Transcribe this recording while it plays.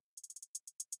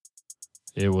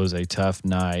It was a tough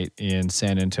night in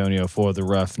San Antonio for the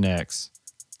Roughnecks.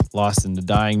 Lost in the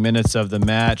dying minutes of the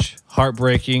match.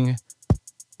 Heartbreaking.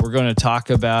 We're going to talk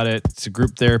about it. It's a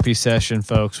group therapy session,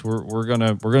 folks. We're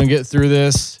gonna get through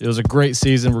this. It was a great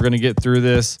season. We're going to get through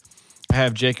this. I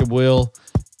have Jacob Will,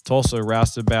 Tulsa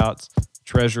Roustabout's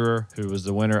treasurer, who was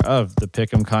the winner of the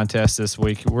Pick'em contest this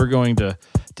week. We're going to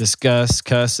discuss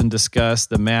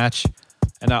the match.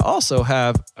 And I also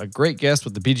have a great guest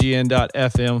with the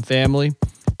BGN.FM family.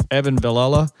 Evan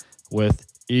Villela with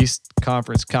East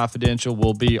Conference Confidential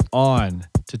will be on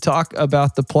to talk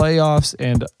about the playoffs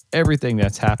and everything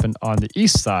that's happened on the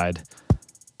east side.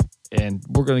 And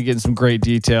we're going to get in some great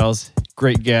details,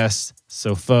 great guests.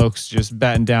 So, folks, just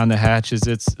batten down the hatches.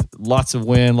 It's lots of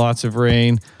wind, lots of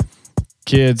rain.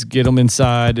 Kids, get them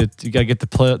inside. You got to get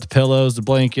the pillows, the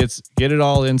blankets, get it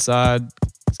all inside.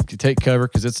 Take cover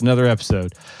because it's another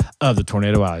episode of the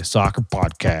Tornado Alley Soccer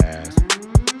Podcast.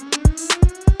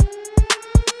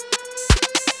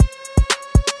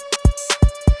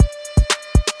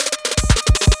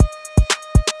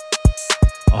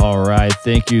 All right.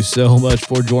 Thank you so much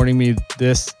for joining me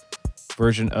this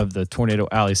version of the Tornado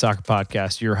Alley Soccer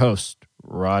Podcast. Your host,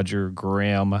 Roger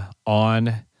Graham, on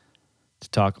to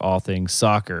talk all things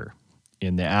soccer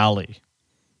in the alley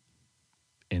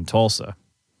in Tulsa.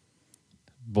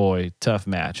 Boy, tough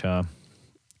match, huh?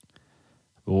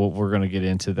 We're going to get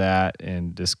into that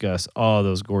and discuss all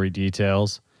those gory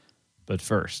details. But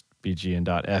first,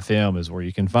 BGN.FM is where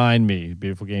you can find me.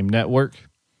 Beautiful Game Network.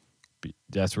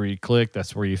 That's where you click.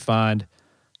 That's where you find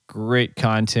great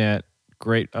content,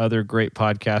 great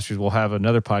podcasters. We'll have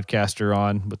another podcaster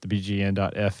on with the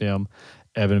BGN.FM,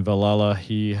 Evan Villela.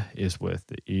 He is with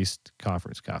the Eastern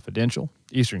Conference Confidential,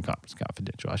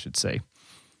 I should say.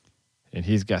 And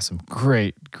he's got some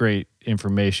great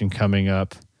information coming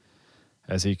up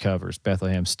as he covers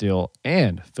Bethlehem Steel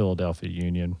and Philadelphia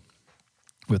Union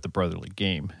with the Brotherly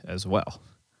Game as well.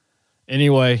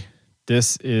 Anyway,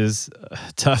 this is a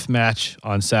tough match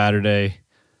on Saturday.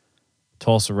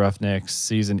 Tulsa Roughnecks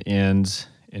season ends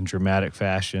in dramatic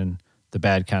fashion. The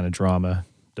bad kind of drama,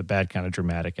 the bad kind of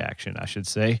dramatic action, I should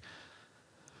say.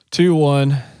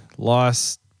 2-1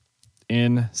 loss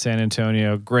in San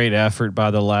Antonio. Great effort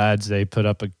by the lads. They put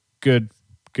up a good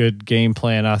game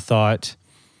plan, I thought.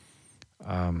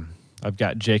 I've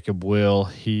got Jacob Will.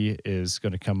 He is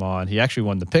going to come on. He actually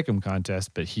won the Pick'em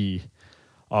contest, but he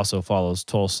also follows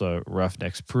Tulsa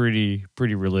Roughnecks pretty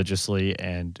religiously,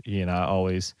 and he and I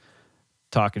always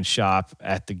talking shop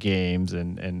at the games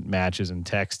and matches and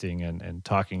texting and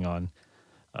talking on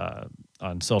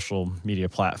social media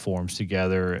platforms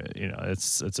together. You know,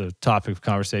 it's a topic of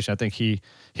conversation. I think he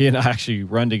and I actually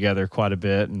run together quite a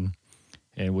bit, and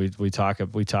we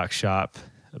talk shop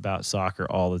about soccer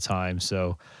all the time.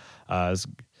 So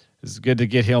it's good to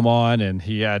get him on, and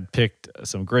he had picked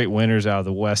some great winners out of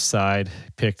the West Side.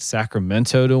 Picked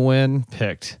Sacramento to win,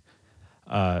 picked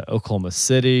Oklahoma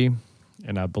City,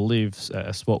 and I believe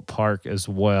Swope Park as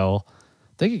well. I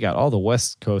think he got all the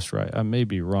West Coast right. I may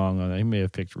be wrong on that. He may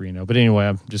have picked Reno. But anyway,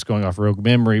 I'm just going off rogue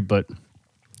memory. But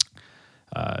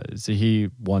so he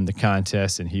won the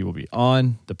contest, and he will be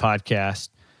on the podcast,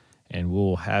 and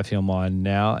we'll have him on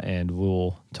now, and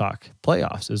we'll talk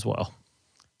playoffs as well.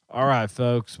 All right,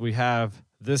 folks, we have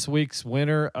this week's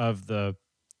winner of the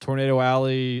Tornado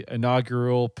Alley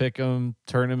inaugural Pick'em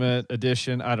tournament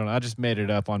edition. I don't know. I just made it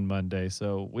up on Monday,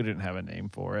 so we didn't have a name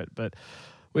for it. But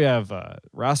we have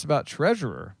Roustabout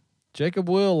treasurer Jacob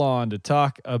Will on to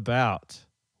talk about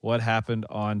what happened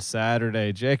on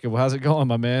Saturday. Jacob, how's it going,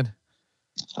 my man?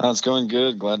 It's going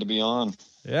good. Glad to be on.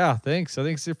 Yeah, thanks. I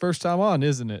think it's your first time on,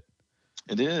 isn't it?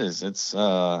 It is. It's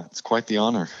quite the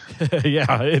honor.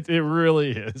 Yeah, it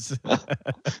really is.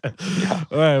 Yeah.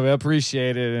 All right, we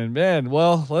appreciate it. And man,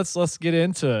 well, let's get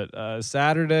into it.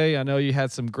 Saturday, I know you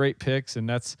had some great picks,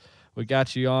 and we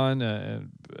got you on.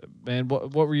 Man,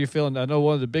 what were you feeling? I know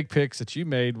one of the big picks that you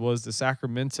made was the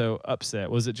Sacramento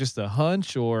upset. Was it just a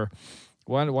hunch, or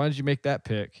why did you make that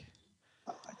pick?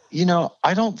 You know,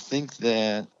 I don't think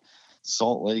that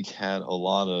Salt Lake had a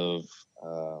lot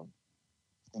of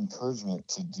encouragement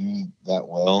to do that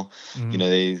well. Mm-hmm. You know,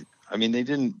 they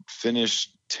didn't finish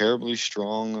terribly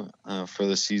strong for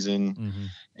the season. Mm-hmm.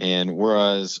 And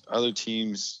whereas other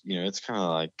teams, you know, it's kind of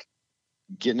like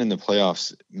getting in the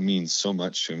playoffs means so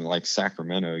much to them. Like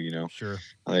Sacramento, you know, sure,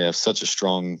 they have such a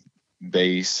strong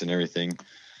base and everything.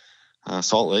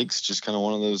 Salt Lake's just kind of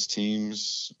one of those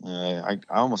teams. I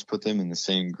almost put them in the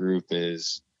same group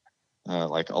as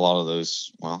like a lot of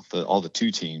those, all the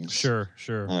two teams. Sure.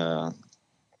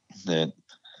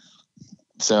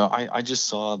 So I just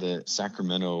saw that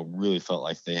Sacramento really felt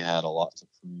like they had a lot to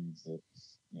prove, that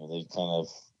they kind of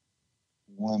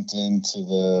went into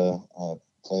the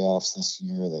playoffs this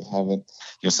year. They haven't,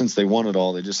 since they won it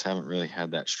all, they just haven't really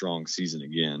had that strong season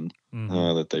again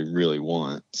that they really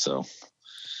want. So,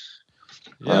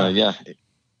 they've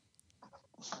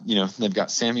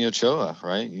got Sammy Ochoa,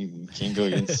 right? You can't go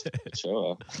against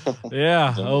Ochoa.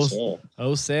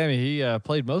 Sammy, he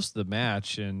played most of the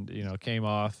match and, came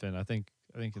off, and I think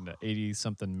in the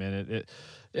 80-something minute,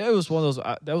 it was one of those,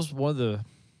 that was one of the,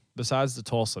 besides the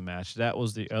Tulsa match, that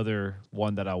was the other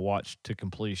one that I watched to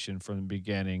completion from the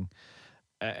beginning.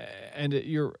 And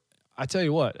I tell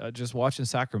you what, just watching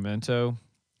Sacramento,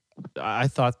 I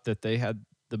thought that they had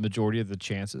the majority of the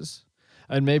chances.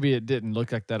 And maybe it didn't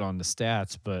look like that on the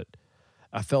stats, but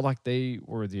I felt like they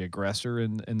were the aggressor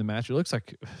in the match. It looks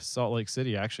like Salt Lake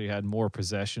City actually had more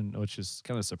possession, which is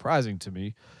kind of surprising to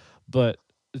me. But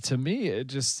to me, it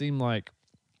just seemed like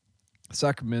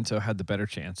Sacramento had the better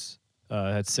chance.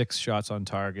 Had 6 shots on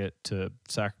target to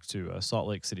Salt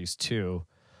Lake City's 2.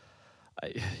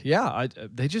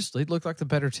 They looked like the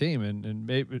better team, and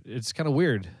maybe it's kind of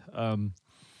weird.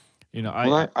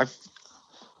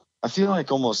 I feel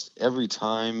like almost every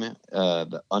time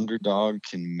the underdog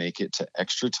can make it to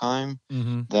extra time,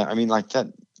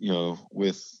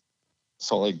 with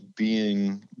Salt Lake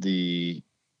being the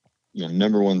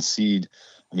number 1 seed,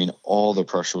 all the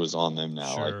pressure was on them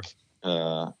now.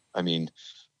 Sure.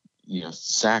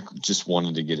 Sac just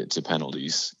wanted to get it to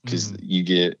penalties because you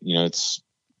get,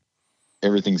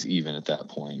 everything's even at that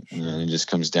point. Sure. And it just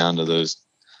comes down to those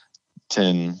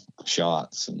 10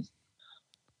 shots. And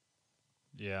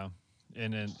yeah.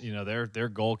 And then, their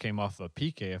goal came off of a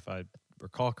PK, if I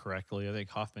recall correctly. I think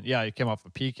Hoffman, it came off a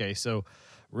PK. So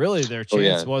really their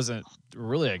chance wasn't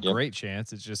really a great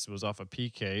chance. It just was off a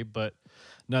PK. But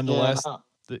nonetheless,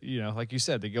 like you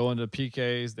said, they go into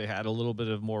PKs. They had a little bit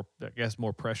of more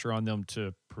pressure on them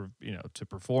to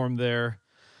perform there.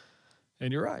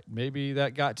 And you're right. Maybe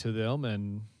that got to them.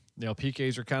 And,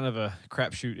 PKs are kind of a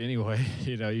crapshoot anyway.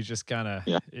 You just kind of,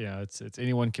 it's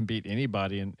anyone can beat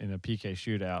anybody in a PK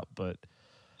shootout. But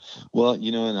well,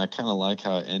 and I kind of like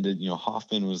how it ended.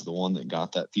 Hoffman was the one that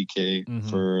got that PK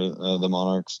for the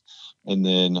Monarchs, and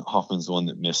then Hoffman's the one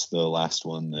that missed the last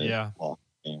one that lost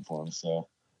the game for him. So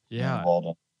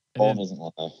ball doesn't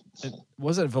lie.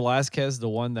 Wasn't Velasquez the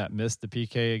one that missed the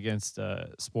PK against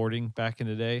Sporting back in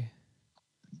the day?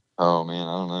 Oh man,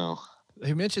 I don't know.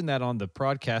 He mentioned that on the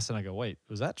broadcast, and I go, "Wait,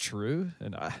 was that true?"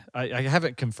 And I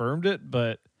haven't confirmed it,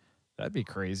 but that'd be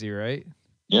crazy, right?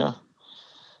 Yeah.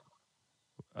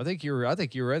 I think you were.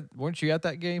 Weren't you at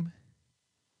that game?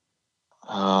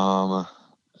 No,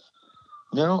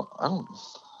 I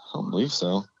don't believe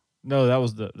so. No, that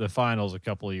was the finals a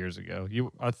couple of years ago.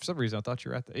 For some reason I thought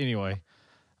you were at that. Anyway,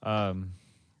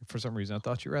 for some reason I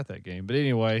thought you were at that game. But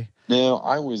anyway, no,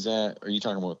 I was at. Are you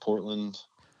talking about Portland?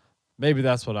 Maybe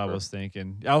that's what I was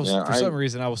thinking. Some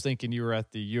reason I was thinking you were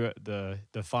at the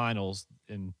finals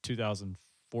in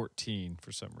 2014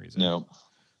 for some reason. No.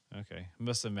 Okay,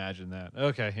 must imagine that.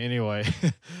 Okay, anyway,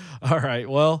 all right.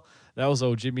 Well, that was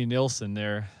old Jimmy Nilsson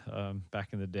there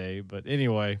back in the day. But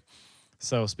anyway,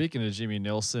 so speaking of Jimmy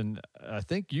Nilsson, I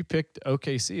think you picked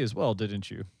OKC as well, didn't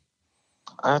you?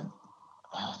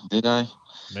 Did I?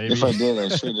 Maybe. If I did, I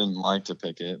sure didn't like to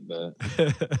pick it. But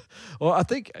well, I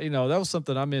think that was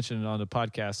something I mentioned on the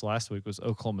podcast last week was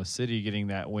Oklahoma City getting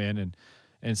that win,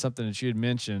 and something that you had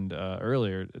mentioned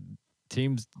earlier,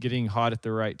 teams getting hot at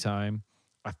the right time.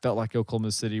 I felt like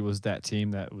Oklahoma City was that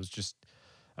team that was just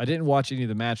 – I didn't watch any of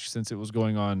the match since it was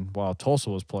going on while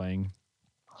Tulsa was playing.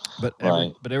 But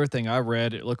everything I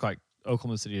read, it looked like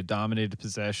Oklahoma City had dominated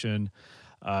possession.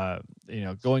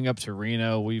 Going up to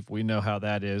Reno, we know how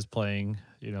that is playing,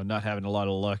 not having a lot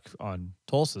of luck on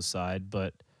Tulsa's side.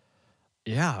 But,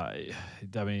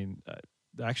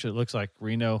 actually it looks like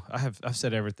Reno – I've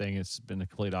said everything. It's been the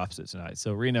complete opposite tonight.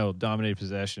 So Reno dominated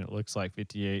possession. It looks like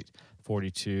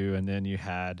 58-42, and then you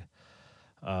had,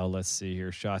 let's see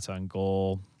here, shots on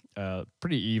goal,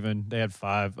 pretty even. They had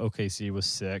 5. OKC was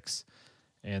 6,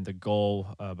 and the goal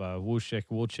by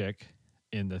Wojciech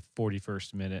in the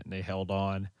 41st minute, and they held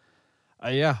on.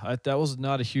 That was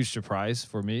not a huge surprise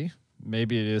for me.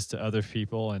 Maybe it is to other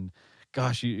people, and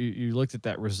gosh, you looked at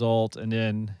that result, and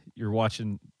then you're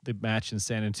watching the match in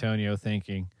San Antonio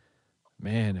thinking,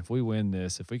 man, if we win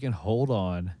this, if we can hold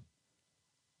on,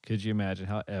 could you imagine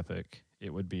how epic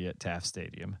it would be at Taft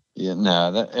Stadium? Yeah,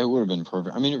 no, it would have been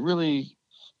perfect. I mean, it really,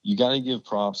 you got to give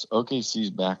props. OKC's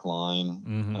back line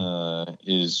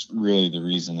is really the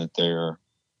reason that they're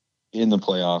in the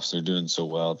playoffs. They're doing so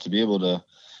well. To be able to,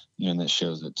 and that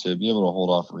shows it, to be able to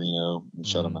hold off Reno and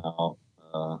shut them out.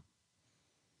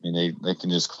 I mean, they can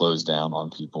just close down on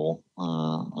people,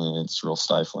 and it's real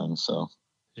stifling. So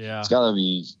yeah, it's gotta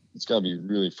be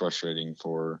really frustrating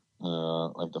for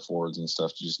like the forwards and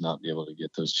stuff to just not be able to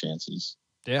get those chances.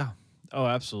 yeah. Oh,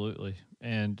 absolutely.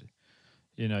 And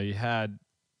you had,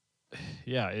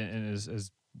 yeah, and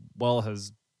as well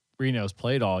as Reno's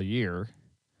played all year,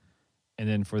 and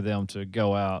then for them to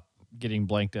go out getting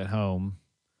blanked at home,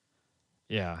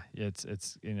 yeah, it's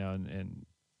and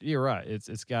you're right.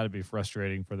 It's got to be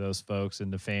frustrating for those folks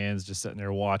and the fans just sitting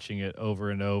there watching it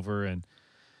over and over, and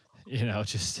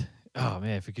just oh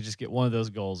man, if we could just get one of those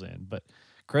goals in. But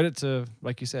credit to,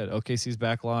 like you said, OKC's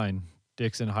back line.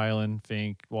 Dixon, Highland,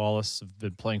 Fink, Wallace have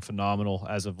been playing phenomenal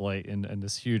as of late, and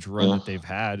this huge run that they've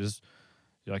had is,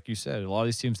 like you said, a lot of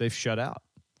these teams they've shut out.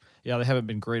 Yeah, they haven't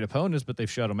been great opponents, but they've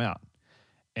shut them out.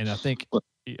 And I think,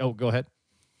 go ahead.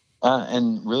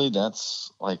 And really,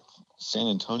 that's like San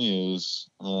Antonio's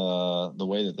the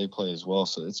way that they play as well.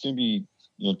 So it's going to be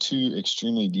two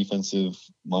extremely defensive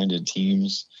minded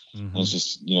teams. Mm-hmm. And it's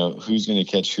just who's going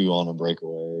to catch who on a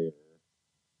breakaway.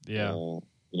 Yeah.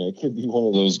 It could be one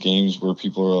of those games where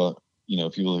people are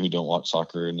people who don't watch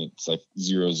soccer and it's like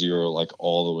 0-0 like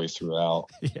all the way throughout.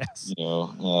 Yes.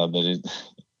 But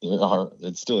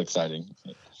it's still exciting.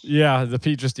 Yeah,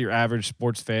 just your average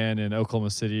sports fan in Oklahoma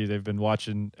City, they've been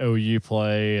watching OU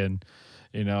play, and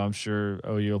I'm sure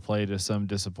OU will play to some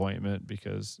disappointment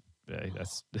because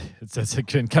that's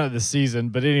been kind of the season.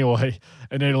 But anyway,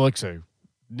 and then it looks like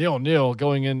 0-0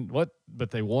 going in. What? But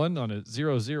they won on a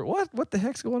 0-0. What the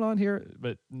heck's going on here?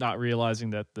 But not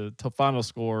realizing that the final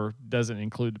score doesn't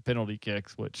include the penalty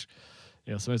kicks, which.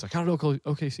 Somebody's like, I don't know,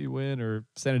 OKC win or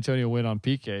San Antonio win on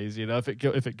PKs.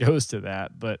 If it goes to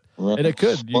that, but right. And it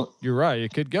could. You're right.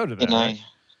 It could go to that. And right?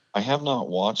 I have not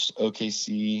watched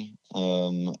OKC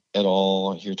at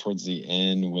all here towards the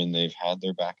end when they've had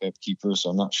their backup keeper,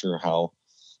 so I'm not sure how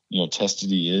tested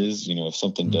he is. If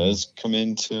something does come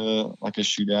into like a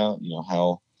shootout,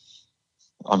 how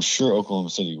I'm sure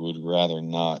Oklahoma City would rather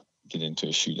not get into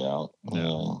a shootout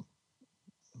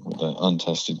with an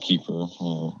untested keeper.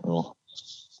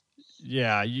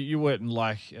 Yeah, you wouldn't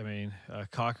like. I mean,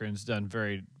 Cochran's done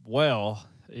very well,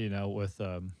 with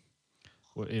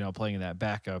playing in that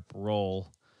backup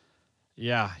role.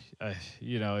 Yeah,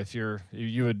 if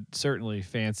you would certainly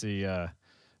fancy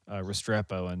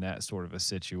Restrepo in that sort of a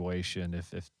situation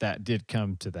if that did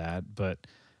come to that. But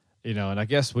and I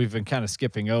guess we've been kind of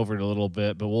skipping over it a little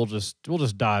bit, but we'll just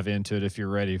dive into it if you're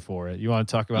ready for it. You want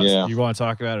to talk about? Yeah. You want to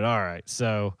talk about it? All right,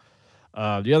 so.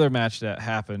 The other match that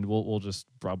happened, we'll just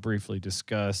briefly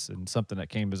discuss, and something that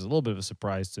came as a little bit of a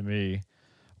surprise to me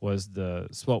was the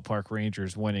Swope Park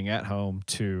Rangers winning at home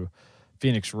to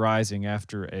Phoenix Rising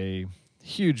after a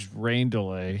huge rain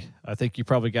delay. I think you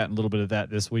probably got a little bit of that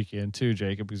this weekend too,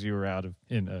 Jacob, because you were out I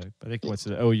think you went to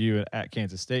the OU at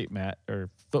Kansas State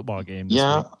football game.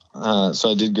 Yeah,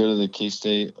 so I did go to the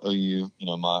K-State OU.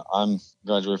 I'm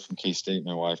graduated from K-State.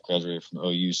 My wife graduated from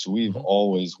OU, so we've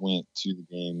always went to the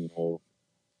game.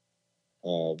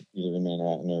 Either in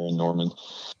Manhattan or in Norman.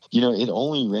 It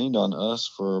only rained on us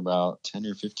for about 10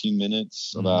 or 15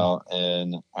 minutes. About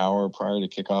an hour prior to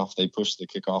kickoff, they pushed the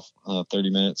kickoff 30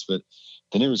 minutes, but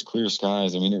then it was clear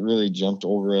skies. I mean, it really jumped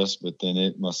over us, but then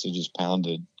it must have just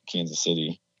pounded Kansas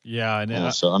City. Yeah,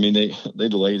 and so I mean, they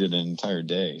delayed it an entire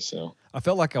day. So I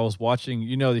felt like I was watching.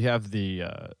 They have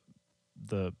the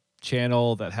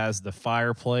channel that has the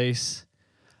fireplace.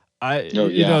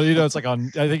 It's like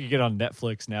on. I think you get on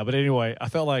Netflix now. But anyway, I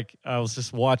felt like I was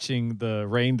just watching the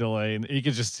rain delay, and you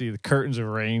could just see the curtains of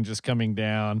rain just coming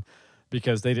down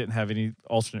because they didn't have any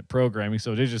alternate programming.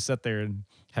 So they just sat there and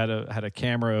had a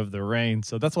camera of the rain.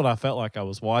 So that's what I felt like I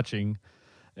was watching.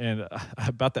 And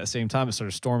about that same time, it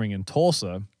started storming in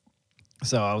Tulsa.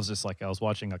 So I was just like, I was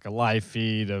watching like a live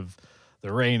feed of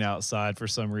the rain outside for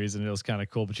some reason. It was kind of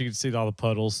cool, but you could see all the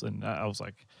puddles, and I was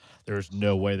like, there's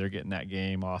no way they're getting that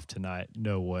game off tonight.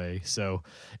 No way. So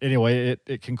anyway,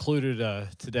 it concluded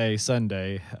today,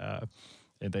 Sunday,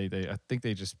 and they I think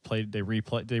they just played. They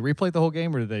replayed the whole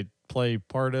game, or did they play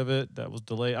part of it that was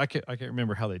delayed? I can't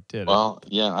remember how they did it. Well,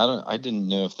 yeah, I didn't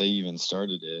know if they even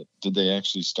started it. Did they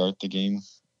actually start the game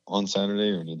on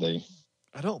Saturday, or did they?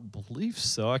 I don't believe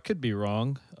so. I could be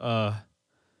wrong. But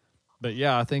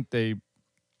yeah, I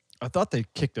thought they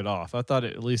kicked it off. I thought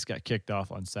it at least got kicked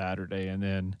off on Saturday, and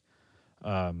then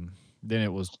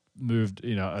it was moved.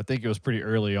 I think it was pretty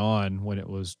early on when it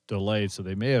was delayed. So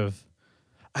they may have.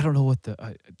 I don't know what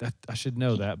I should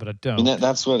know that, but I don't. And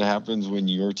that's what happens when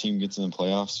your team gets in the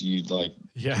playoffs. You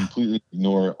completely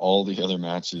ignore all the other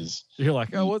matches. You're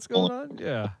like, oh, what's going on?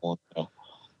 Yeah.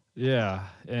 Yeah,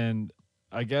 and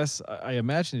I guess I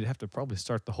imagine you'd have to probably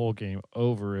start the whole game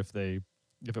over if it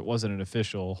wasn't an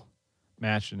official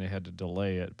match and they had to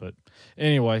delay it. But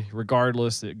anyway,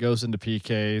 regardless, it goes into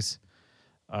PKs.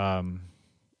 Um,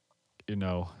 you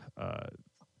know,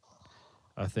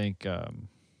 I think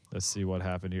let's see what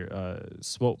happened here.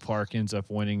 Swope Park ends up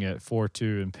winning at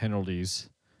 4-2 in penalties,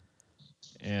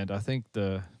 and I think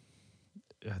they're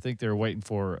waiting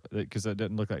for, because that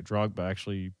didn't look like Drogba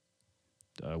actually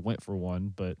went for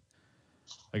one, but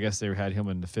I guess they had him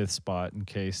in the fifth spot in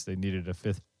case they needed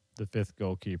the fifth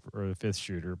goalkeeper or the fifth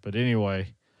shooter. But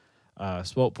anyway,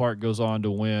 Swope Park goes on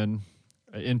to win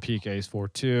in PKs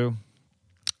 4-2.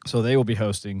 So they will be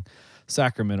hosting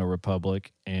Sacramento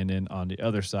Republic. And then on the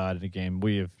other side of the game,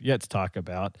 we have yet to talk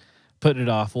about, putting it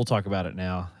off, we'll talk about it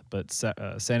now. But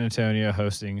San Antonio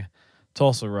hosting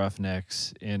Tulsa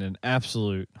Roughnecks in an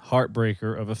absolute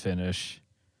heartbreaker of a finish.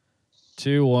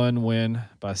 2-1 win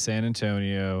by San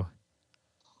Antonio.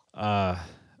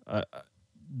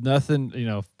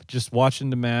 Nothing, just watching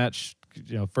the match,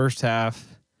 first half,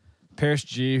 Paris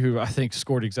G, who I think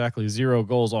scored exactly 0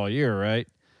 goals all year, right?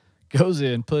 Goes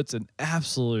in, puts an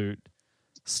absolute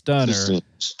stunner. Just a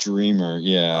streamer,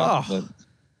 yeah.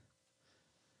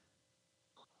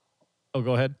 Oh,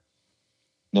 go ahead.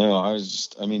 No,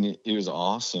 it was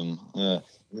awesome.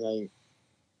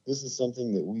 This is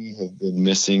something that we have been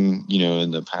missing,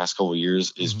 in the past couple of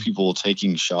years, is people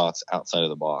taking shots outside of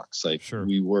the box. Like, sure.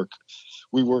 we work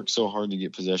so hard to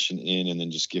get possession in and then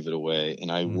just give it away.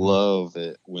 And I love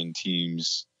it when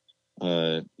teams,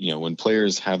 when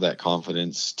players have that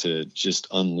confidence to just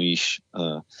unleash,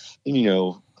 as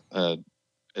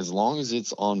long as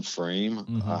it's on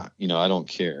frame, I don't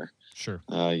care. Sure.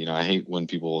 I hate when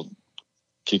people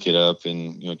kick it up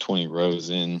and, 20 rows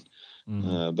in,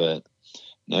 but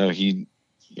no,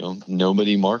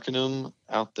 nobody marking him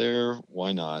out there.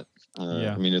 Why not?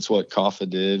 It's what Kafka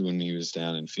did when he was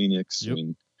down in Phoenix. Yep.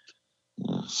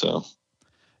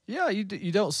 Yeah,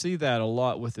 you don't see that a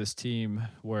lot with this team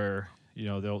where,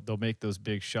 they'll make those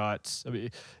big shots. I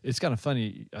mean, it's kind of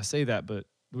funny. I say that, but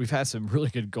we've had some really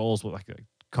good goals with like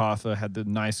Kafka had the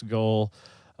nice goal.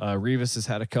 Rivas has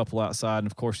had a couple outside. And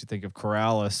of course you think of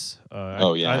Corrales.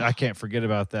 I can't forget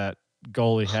about that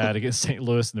goal he had against St.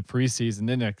 Louis in the preseason.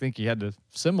 Then I think he had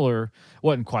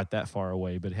wasn't quite that far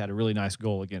away, but he had a really nice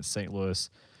goal against St. Louis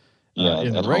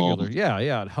in the regular. Home.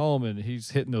 Yeah, at home, and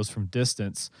he's hitting those from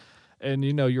distance. And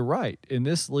you're right. In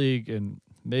this league, and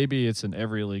maybe it's in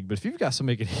every league, but if you've got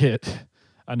somebody can hit,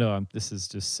 I know this is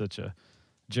just such a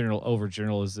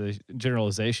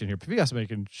generalization here. But if you got somebody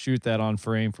who can shoot that on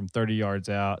frame from 30 yards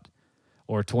out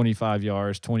or 25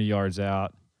 yards, 20 yards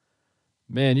out,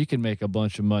 man, you can make a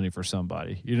bunch of money for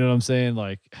somebody. You know what I'm saying?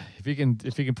 Like if you can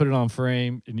put it on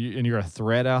frame and you're a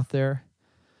threat out there,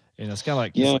 it's kind of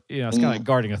like it's kind of like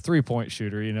guarding a 3-point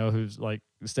shooter. Who's like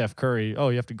Steph Curry. Oh,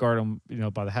 you have to guard him,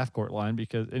 by the half court line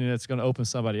because it's going to open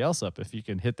somebody else up if you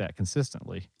can hit that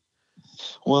consistently.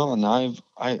 Well, and I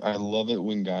love it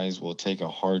when guys will take a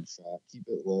hard shot, keep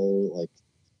it low, like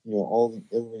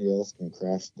everybody else can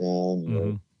crash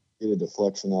down, get a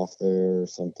deflection off there or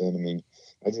something. I mean,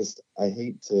 I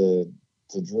hate to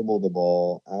dribble the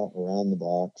ball out around the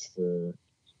box for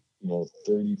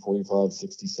 30, 45,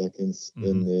 60 seconds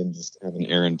and then just have an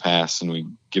errant pass and we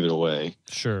give it away.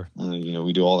 Sure.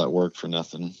 We do all that work for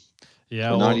nothing. Yeah,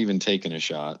 we're not even taking a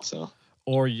shot. So.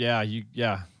 Or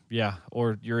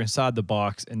or you're inside the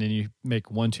box and then you make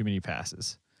one too many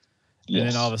passes. Yes.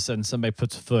 And then all of a sudden somebody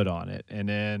puts a foot on it and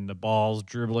then the ball's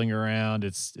dribbling around,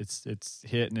 it's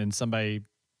hitting and somebody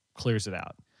clears it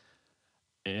out.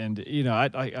 And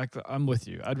I'm with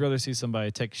you. I'd rather see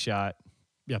somebody take a shot.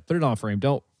 Yeah, put it on frame.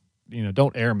 Don't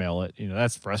airmail it.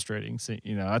 That's frustrating. So,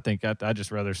 I think I'd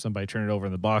just rather somebody turn it over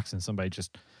in the box and somebody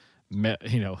just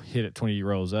hit it 20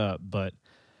 rows up. But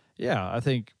yeah, I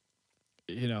think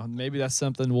maybe that's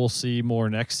something we'll see more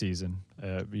next season.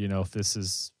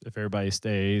 If everybody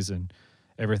stays and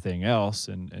everything else,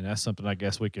 and that's something I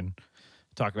guess we can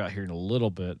talk about here in a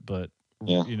little bit. But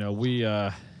so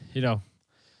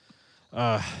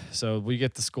we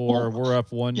get the score. We're up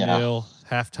 1-0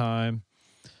 halftime,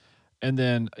 and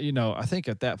then I think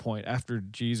at that point after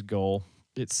G's goal,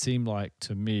 it seemed like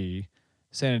to me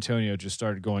San Antonio just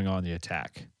started going on the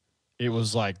attack. It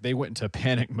was like they went into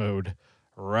panic mode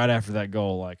right after that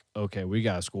goal, like, okay, we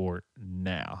got to score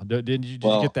now. Did you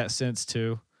get that sense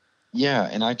too? Yeah,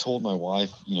 and I told my wife,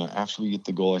 after we get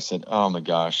the goal, I said, oh my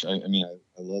gosh, I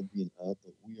love being up,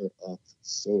 but we are up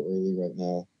so early right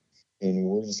now, and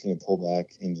we're just going to pull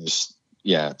back and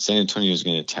San Antonio is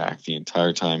going to attack the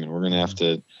entire time, and we're going to have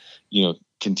to,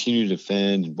 continue to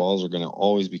defend, and balls are going to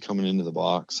always be coming into the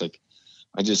box. Like,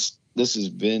 this has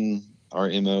been our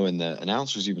MO, and the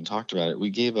announcers even talked about it. We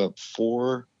gave up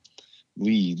 4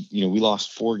 lead. We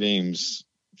lost 4 games,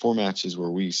 4 matches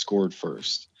where we scored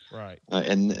first. Right.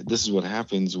 And this is what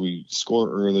happens. We score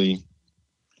early,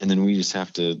 and then we just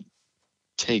have to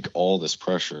take all this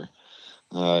pressure.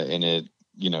 And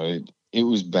it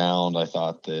was bound. I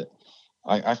thought that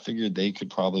I figured they could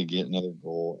probably get another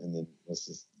goal, and then let's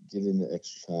just get into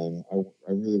extra time.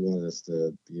 I really wanted us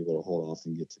to be able to hold off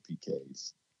and get to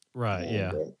PKs. Right.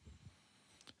 Yeah.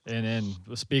 And then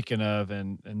speaking of,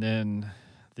 and then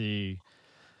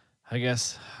I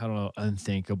guess, I don't know,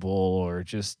 unthinkable, or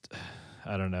just,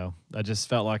 I don't know. I just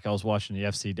felt like I was watching the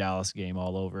FC Dallas game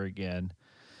all over again.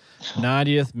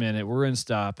 90th minute, we're in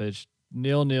stoppage,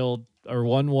 0-0 or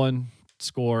 1-1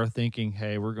 score, thinking,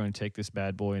 hey, we're going to take this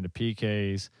bad boy into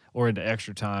PKs or into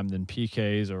extra time, then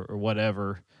PKs or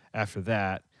whatever after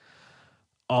that.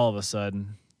 All of a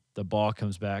sudden, the ball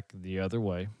comes back the other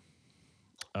way.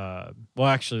 Well,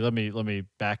 actually, let me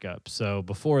back up. So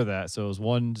before that, so it was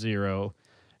 1-0,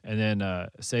 and then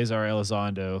Cesar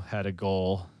Elizondo had a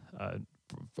goal,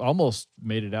 almost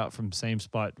made it out from the same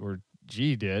spot where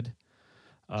G did.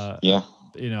 Yeah.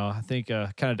 I think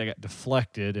kind of got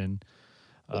deflected, and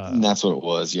that's what it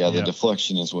was. Yeah, the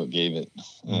deflection is what gave it,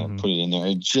 put it in there.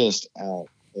 It just out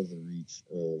of the reach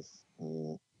of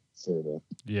Serta.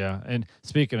 Yeah, and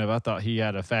speaking of, I thought he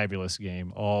had a fabulous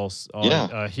game.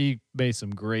 He made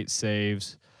some great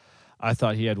saves. I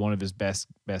thought he had one of his best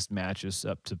matches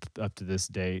up to this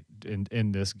date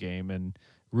in this game, and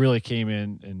really came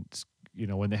in, and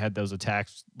when they had those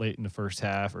attacks late in the first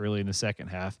half, early in the second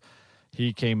half,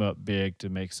 he came up big to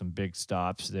make some big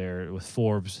stops there with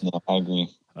Forbes. Yeah, I agree.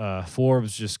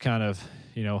 Forbes just kind of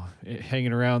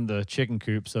hanging around the chicken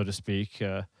coop, so to speak.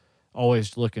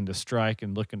 Always looking to strike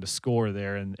and looking to score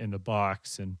there in the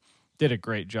box, and did a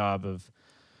great job of.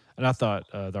 And I thought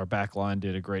our back line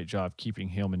did a great job keeping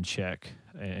him in check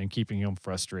and keeping him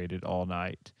frustrated all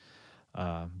night.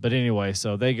 But anyway,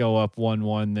 so they go up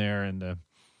 1-1 there, and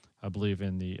I believe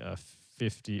in the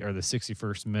 50 or the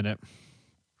 61st minute.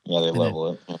 Yeah, they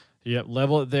level it. Yep,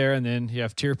 level it there, and then you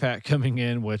have Tierpak coming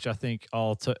in, which I think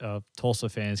all Tulsa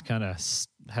fans kind of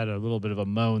had a little bit of a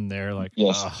moan there, like,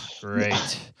 yes. Oh,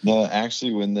 great. No,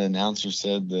 actually, when the announcer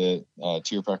said that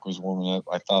Tierpak was warming up,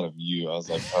 I thought of you. I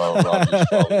was like, oh,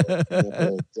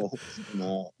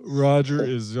 Roger's Roger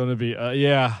is going to be,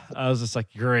 I was just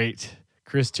like, great.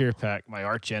 Chris Tierpak, my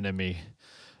arch enemy.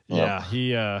 Yeah,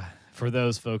 he, for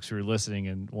those folks who are listening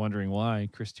and wondering why,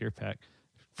 Chris Tierpak,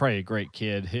 probably a great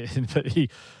kid, but he,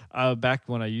 back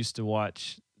when I used to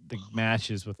watch the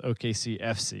matches with OKC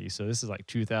FC, so this is like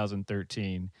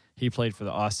 2013, he played for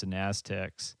the Austin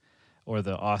Aztecs, or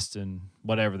the Austin,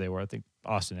 whatever they were, I think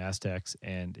Austin Aztecs,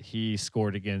 and he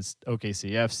scored against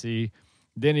OKC FC.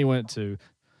 Then he went to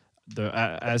the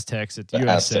Aztecs at the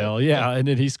USL, and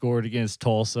then he scored against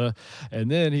Tulsa,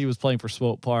 and then he was playing for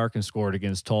Swope Park and scored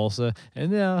against Tulsa,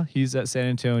 and now he's at San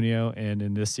Antonio, and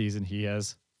in this season he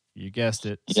has, you guessed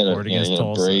it, scored against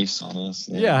Tulsa. Had a brace on us.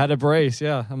 Yeah, had a brace.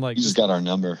 Yeah, I'm like, he just got our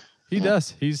number. He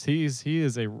does. He's just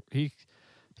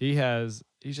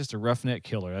a roughneck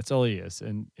killer. That's all he is,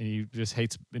 and he just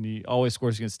hates, and he always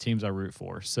scores against teams I root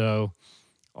for. So,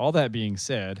 all that being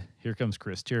said, here comes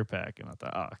Chris Tierpak, and I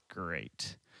thought,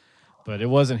 great, but it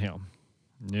wasn't him.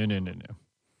 No.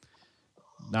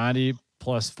 90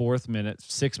 plus 4th minute,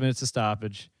 6 minutes of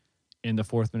stoppage. In the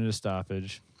 4th minute of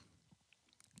stoppage,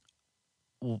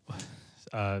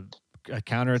 a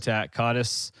counterattack caught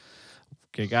us.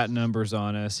 Okay, got numbers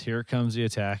on us. Here comes the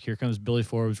attack. Here comes Billy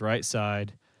Forbes, right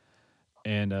side,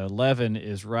 and Levin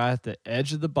is right at the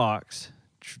edge of the box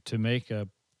to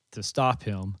stop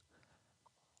him.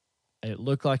 It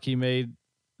looked like he made,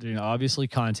 obviously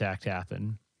contact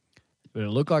happen, but it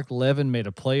looked like Levin made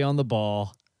a play on the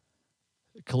ball.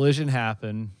 Collision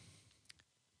happened.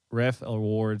 Ref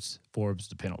awards Forbes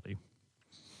the penalty.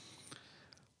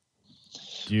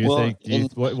 What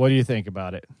do you think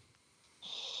about it?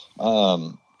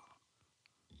 A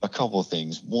couple of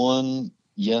things. One,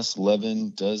 yes,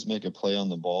 Levin does make a play on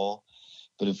the ball,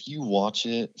 but if you watch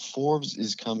it, Forbes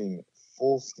is coming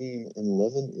full steam and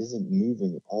Levin isn't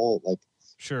moving at all. Like,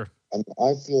 sure.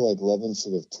 I feel like Levin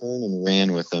should have turned and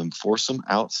ran with him, force him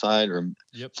outside, or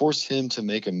force him to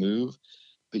make a move.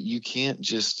 But you can't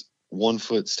just 1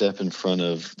 foot step in front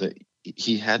of the.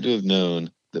 He had to have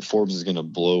known that Forbes is going to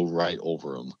blow right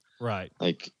over him. Right.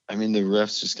 The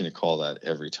ref's just going to call that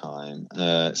every time.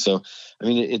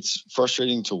 It's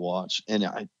frustrating to watch. And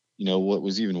what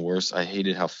was even worse, I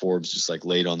hated how Forbes just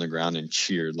laid on the ground and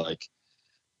cheered. That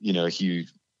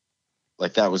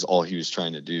was all he was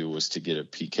trying to do, was to get a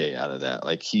PK out of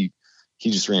that. He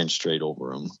just ran straight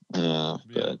over him.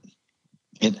 But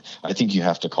I think you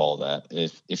have to call that.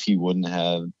 If he wouldn't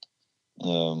have,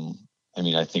 I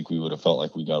mean, I think we would have felt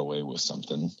like we got away with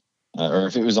something. Or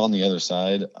if it was on the other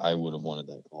side, I would have wanted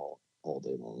that call all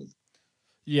day long.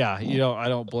 Yeah, I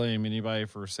don't blame anybody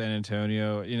for San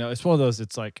Antonio. It's one of those.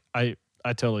 It's like I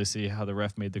totally see how the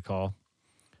ref made the call,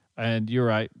 and you're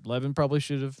right. Levin probably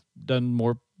should have done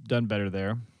better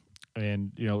there,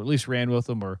 and at least ran with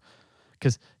them, or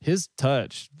because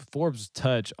Forbes'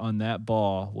 touch on that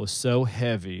ball was so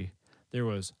heavy, there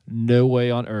was no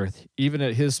way on earth, even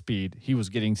at his speed, he was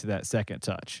getting to that second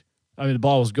touch. I mean, the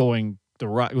ball was going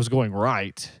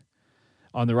right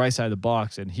on the right side of the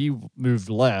box, and he moved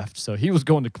left, so he was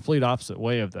going the complete opposite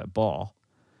way of that ball.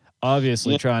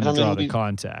 Obviously, trying to draw the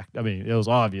contact. I mean, it was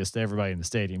obvious to everybody in the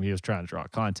stadium he was trying to draw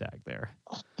contact there.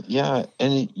 Yeah,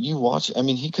 and you watch. I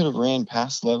mean, he could have ran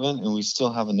past Levin, and we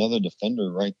still have another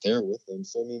defender right there with him.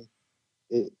 So I mean,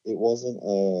 it wasn't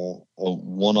a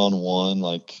one-on-one.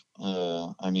 Like,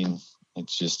 I mean,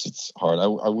 it's hard.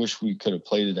 I wish we could have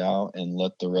played it out and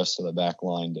let the rest of the back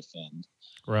line defend.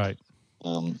 Right.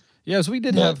 Yes, we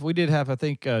did have. I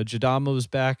think Jadama was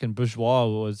back and Bourgeois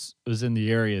was in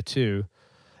the area too,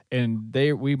 and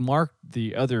we marked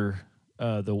the other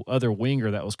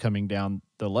winger that was coming down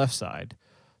the left side.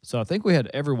 So I think we had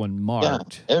everyone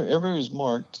marked. Yeah, everyone was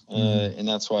marked, and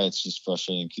that's why it's just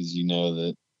frustrating because you know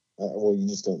that. Well, you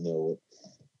just don't know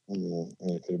what.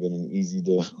 It could have been an easy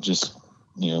to just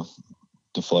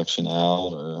deflection out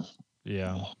or.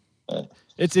 Yeah.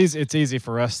 It's easy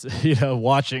for us to,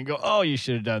 watching go, oh, you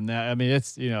should have done that. I mean,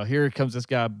 it's, here comes this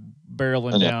guy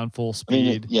barreling down full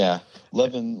speed. I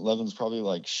mean, Levin's probably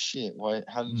like, shit,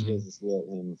 how did you guys just let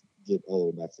him get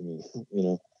all the way back to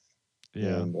me,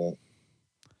 Yeah. And,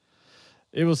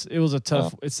 it was a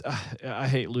tough, I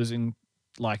hate losing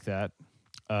like that.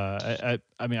 I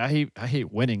mean, I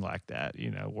hate winning like that,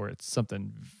 where it's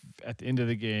something at the end of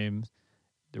the game,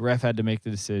 the ref had to make the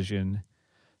decision.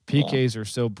 PKs are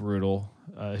so brutal.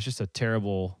 It's just a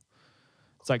terrible.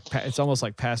 It's almost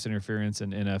like pass interference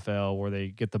in NFL where they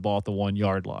get the ball at the 1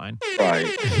 yard line. Right.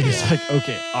 It's like,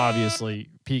 okay, obviously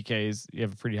PKs, you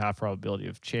have a pretty high probability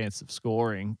of chance of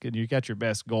scoring, and you got your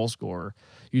best goal scorer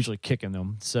usually kicking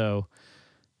them. So,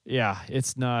 yeah,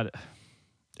 it's not.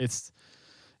 It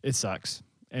sucks.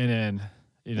 And then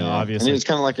obviously, and it's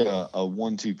kind of like a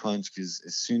 1-2 punch because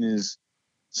as soon as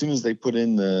they put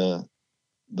in the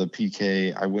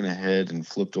PK, I went ahead and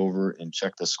flipped over and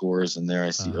checked the scores, and there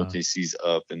I see OKC's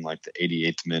up in like the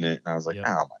 88th minute, and I was like, oh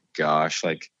my gosh,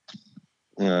 like,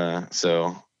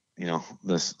 so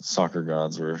the soccer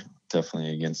gods were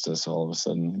definitely against us all of a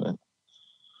sudden, but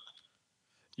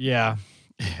yeah,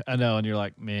 I know, and you're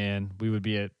like, man, we would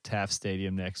be at Taft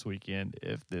Stadium next weekend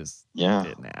if this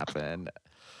didn't happen.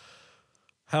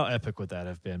 How epic would that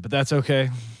have been? But that's okay.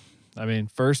 I mean,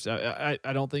 first, I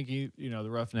don't think the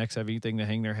Roughnecks have anything to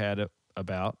hang their head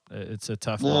about. It's a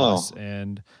tough loss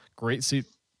and great season,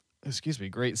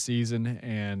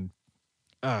 and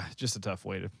just a tough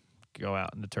way to go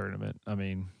out in the tournament. I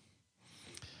mean,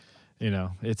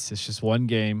 it's just one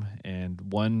game and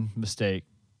one mistake,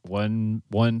 one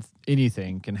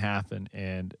anything can happen,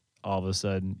 and all of a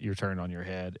sudden you're turned on your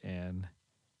head and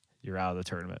you're out of the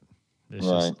tournament. It's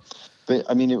right. But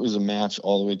I mean, it was a match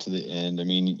all the way to the end. I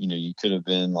mean, you could have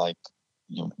been like,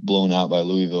 blown out by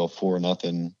Louisville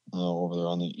 4-0 over there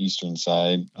on the eastern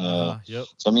side. Yep.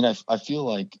 So I mean, I feel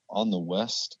like on the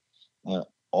West,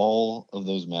 all of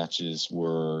those matches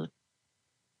were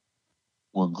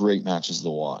great matches to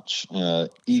watch.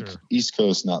 East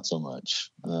Coast, not so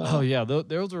much.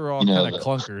 Those were all kind of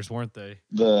clunkers, weren't they?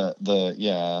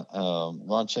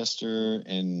 Rochester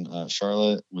and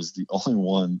Charlotte was the only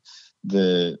one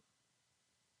that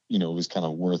was kind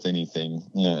of worth anything,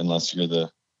 unless you're the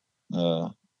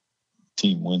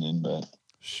team winning. But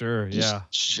sure,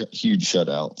 huge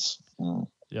shutouts.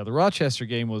 Yeah, the Rochester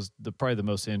game was probably the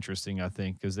most interesting, I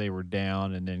think, because they were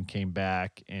down and then came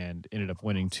back and ended up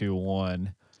winning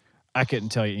 2-1. I couldn't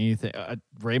tell you anything.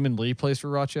 Raymond Lee plays for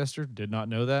Rochester. Did not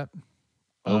know that.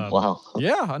 Wow.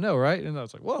 Yeah, I know, right? And I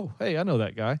was like, whoa, hey, I know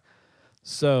that guy.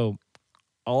 So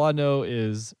all I know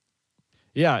is,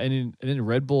 and then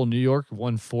Red Bull New York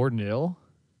won 4-0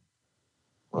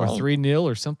 or 3-0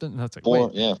 or something. And I was like,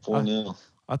 4-0.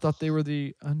 I thought they were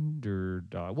the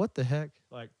underdog. What the heck?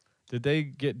 Like, did they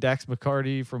get Dax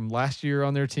McCarty from last year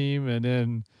on their team? And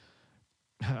then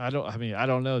I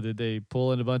don't know. Did they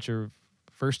pull in a bunch of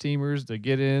first teamers to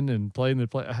get in and play in the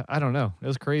play? I don't know. It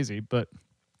was crazy. But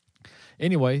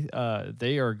anyway,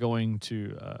 they are going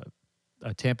to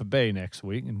Tampa Bay next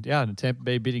week. And Tampa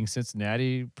Bay beating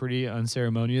Cincinnati pretty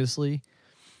unceremoniously.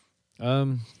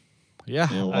 Well,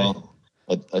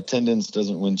 attendance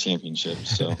doesn't win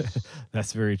championships. So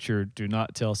that's very true. Do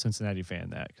not tell a Cincinnati fan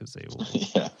that, because they will.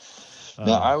 Yeah.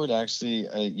 Now, I would actually,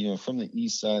 from the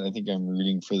east side, I think I'm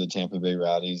rooting for the Tampa Bay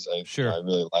Rowdies. Sure. I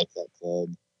really like that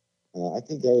club. I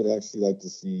think I would actually like to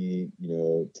see,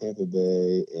 Tampa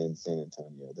Bay and San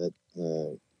Antonio.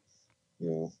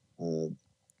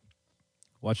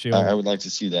 I would like to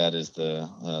see that as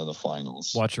the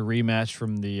finals. Watch a rematch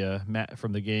from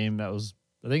the game that was,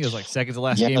 I think it was like second to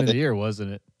last game of the year,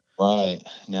 wasn't it? Right.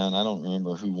 Now, and I don't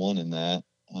remember who won in that.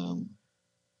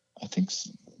 I think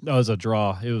no, it was a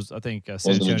draw. It was, I think,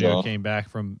 San Antonio came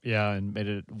back and made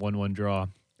it 1-1 draw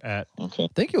at. Okay. I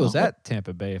think it was at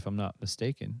Tampa Bay, if I'm not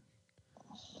mistaken.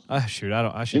 I should know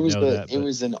that. It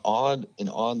was an odd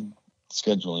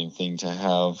scheduling thing to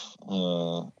have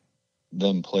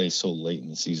them play so late in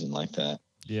the season like that.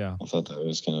 Yeah. I thought that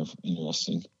was kind of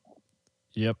interesting.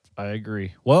 Yep, I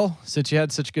agree. Well, since you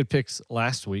had such good picks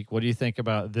last week, what do you think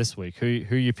about this week? Who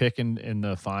are you picking in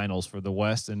the finals for the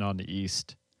West and on the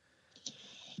East?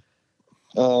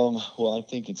 Well, I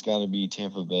think it's got to be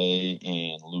Tampa Bay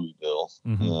and Louisville.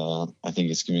 Mm-hmm. I think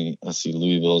it's going to be, let's see,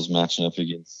 Louisville's matching up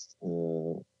against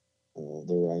the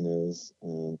Rhinos.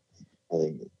 I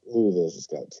think Louisville's just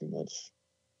got too much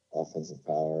offensive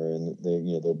power, and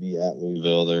they'll be at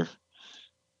Louisville.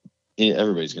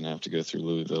 Everybody's going to have to go through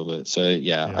Louisville, but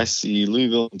I see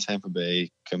Louisville and Tampa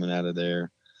Bay coming out of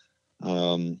there.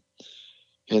 And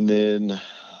then,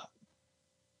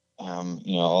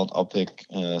 I'll pick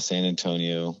San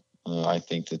Antonio. I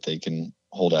think that they can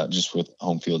hold out just with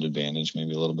home field advantage,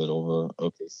 maybe a little bit over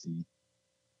OKC.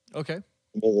 Okay.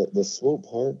 The Swope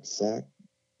Park Sac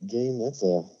game, that's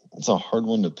a hard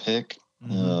one to pick.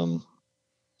 Mm-hmm.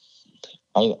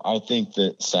 I think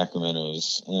that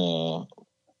Sacramento's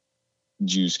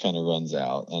juice kind of runs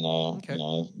out,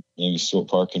 and maybe Swope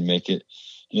Park can make it.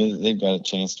 They've got a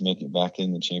chance to make it back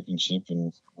in the championship,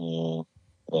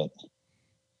 but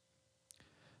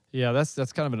yeah, that's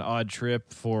kind of an odd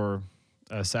trip for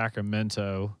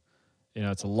Sacramento.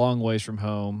 It's a long ways from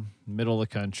home, middle of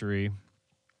the country.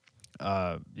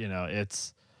 I'm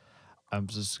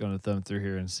just going to thumb through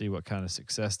here and see what kind of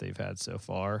success they've had so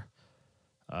far.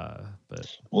 I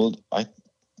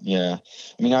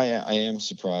am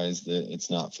surprised that it's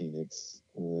not Phoenix.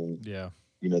 Yeah.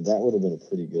 That would have been a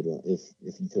pretty good one if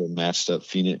you could have matched up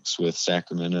Phoenix with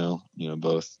Sacramento.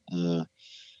 Both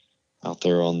out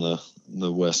there on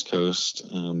the West Coast,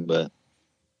 but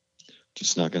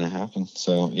just not going to happen.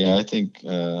 So I think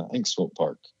Swope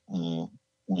Park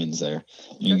wins there.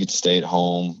 Okay. You get to stay at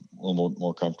home, a little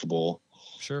more comfortable.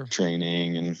 Sure.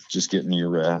 Training and just getting your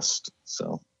rest.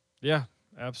 So yeah,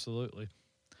 absolutely.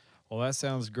 Well, that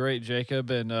sounds great, Jacob.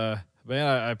 And man,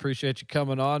 I appreciate you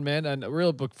coming on, man. And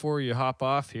real before you hop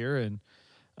off here, and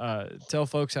tell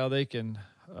folks how they can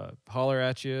holler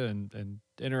at you and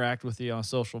interact with you on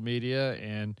social media,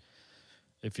 and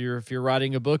if you're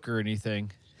writing a book or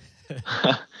anything.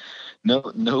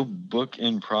 No book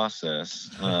in process,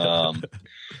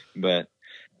 but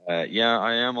I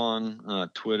am on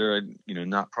Twitter.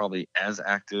 Not probably as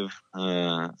active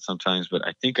sometimes, but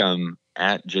I think I'm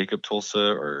at Jacob Tulsa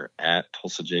or at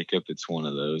Tulsa Jacob. It's one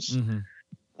of those.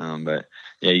 Mm-hmm. But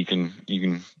yeah, you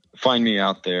can find me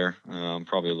out there.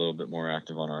 Probably a little bit more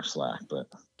active on our Slack, but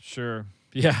sure.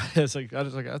 Yeah, I think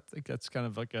that's kind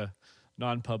of like a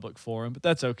non-public forum, but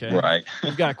that's okay. Right.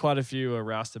 We've got quite a few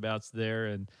roustabouts there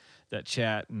and that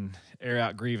chat and air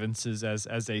out grievances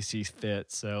as they see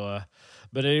fit. So,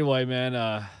 but anyway,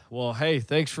 man, well, hey,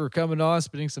 thanks for coming on,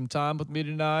 spending some time with me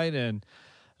tonight. And,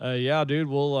 dude,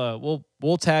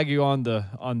 we'll tag you on the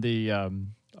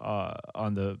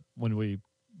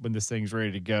when this thing's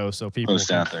ready to go, so people post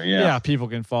out there, people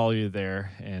can follow you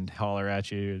there and holler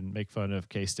at you and make fun of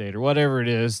K-State or whatever it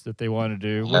is that they want to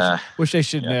do, which they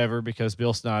should never, because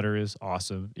Bill Snyder is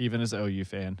awesome, even as an OU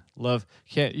fan.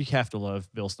 You have to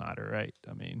love Bill Snyder, right?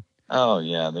 I mean, oh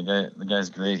yeah, the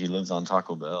guy's great. He lives on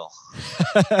Taco Bell,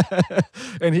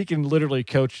 and he can literally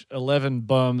coach 11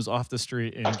 bums off the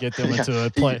street and get them into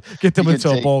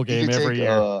a bowl game every year.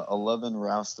 11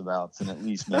 roustabouts and at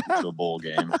least make it to a bowl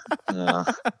game.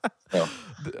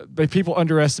 But people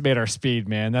underestimate our speed,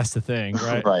 man. That's the thing,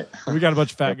 right? Right. We got a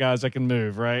bunch of fat guys that can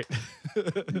move, right?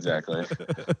 Exactly.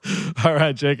 All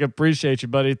right, Jacob. Appreciate you,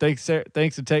 buddy. Thanks,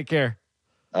 and take care.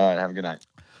 All right. Have a good night.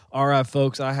 All right,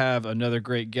 folks. I have another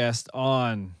great guest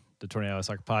on the Tornado Alley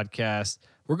Soccer Podcast.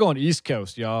 We're going East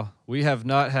Coast, y'all. We have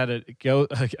not had a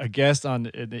guest on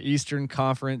the Eastern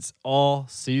Conference all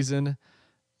season.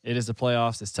 It is the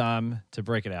playoffs. It's time to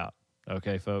break it out.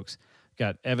 Okay, folks.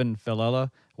 Got Evan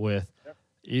Filella with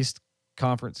East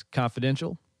Conference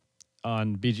Confidential.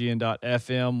 on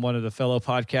BGN.FM, one of the fellow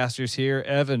podcasters here.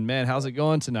 Evan, man, how's it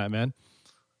going tonight, man?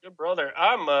 Good brother.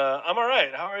 I'm all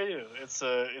right. How are you? It's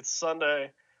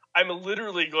Sunday. I'm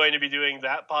literally going to be doing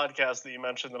that podcast that you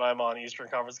mentioned that I'm on, Eastern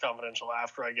Conference Confidential,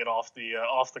 after I get off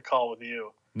the call with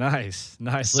you. Nice.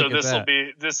 So Look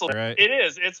at this will right. It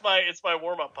is. It's my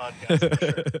warm up podcast for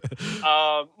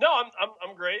sure. No,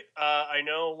 I'm great. I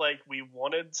know we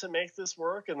wanted to make this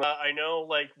work, and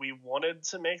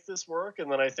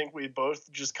then I think we both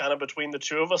just kind of between the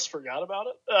two of us forgot about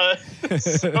it.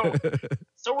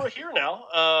 So we're here now.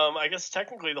 I guess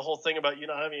technically the whole thing about you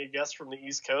not having a guest from the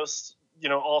East Coast,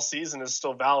 all season is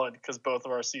still valid because both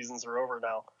of our seasons are over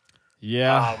now.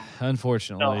 Yeah,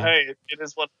 unfortunately. No, hey, it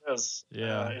is what it is.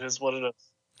 Yeah, it is what it is.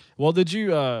 Well, did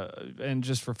you? And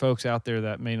just for folks out there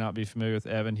that may not be familiar with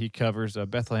Evan, he covers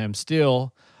Bethlehem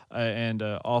Steel and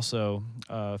also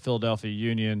Philadelphia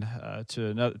Union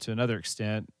to another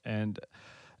extent. And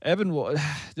Evan,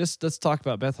 just let's talk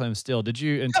about Bethlehem Steel. Did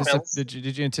you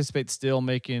anticipate Steel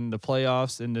making the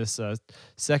playoffs in this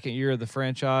second year of the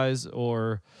franchise,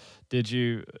 or did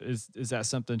you? Is that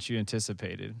something that you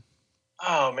anticipated?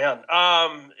 Oh man,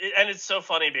 and it's so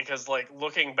funny because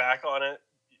looking back on it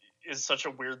is such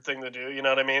a weird thing to do. You know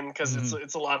what I mean? Because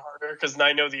it's a lot harder. Because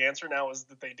I know the answer now is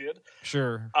that they did.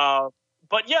 Sure.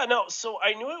 But yeah, no. So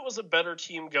I knew it was a better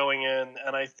team going in,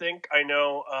 and I think I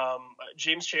know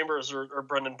James Chambers or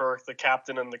Brendan Burke, the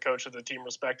captain and the coach of the team,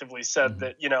 respectively, said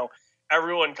that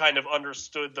everyone kind of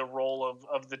understood the role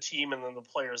of the team and then the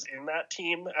players in that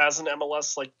team as an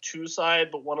MLS 2 side,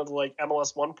 but one of the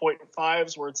MLS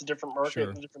 1.5s where it's a different market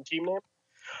and a different team name.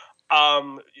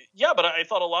 Yeah, but I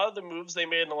thought a lot of the moves they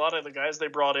made and a lot of the guys they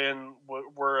brought in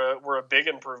were a big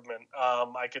improvement.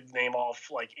 I could name off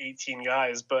 18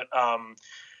 guys, but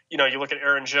you look at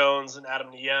Aaron Jones and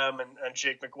Adam Niem and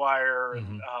Jake McGuire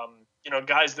and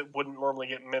guys that wouldn't normally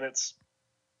get minutes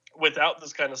without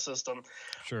this kind of system.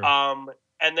 Sure.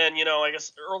 And then, I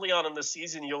guess early on in the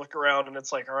season, you look around and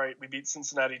it's all right, we beat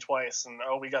Cincinnati twice and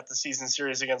we got the season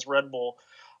series against Red Bull.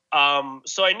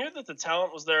 So I knew that the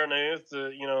talent was there and I knew that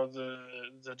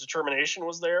the determination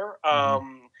was there.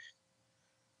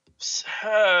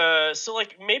 So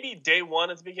maybe day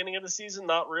one at the beginning of the season,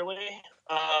 not really.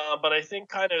 But I think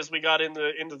kind of as we got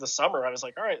into the summer, I was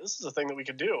like, all right, this is a thing that we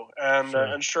could do. And,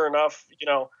 and sure enough,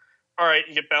 all right,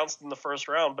 you get bounced in the first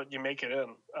round, but you make it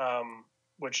in,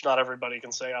 which not everybody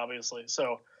can say, obviously.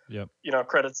 So, yep.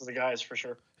 Credits to the guys for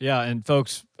sure. Yeah, and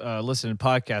folks listening to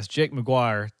podcast, Jake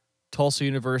McGuire, Tulsa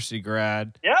University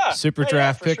grad, super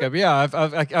draft pickup. Sure. Yeah,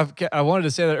 I wanted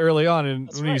to say that early on, and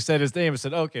when you said his name, I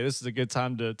said, okay, this is a good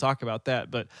time to talk about that.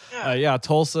 But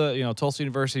Tulsa, Tulsa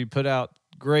University put out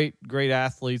great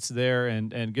athletes there,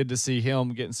 and good to see him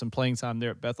getting some playing time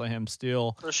there at Bethlehem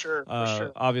Steel. For sure.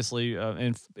 Obviously,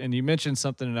 and you mentioned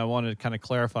something, and I wanted to kind of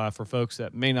clarify for folks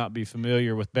that may not be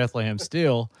familiar with Bethlehem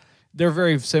Steel.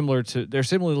 They're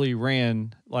similarly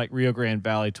ran like Rio Grande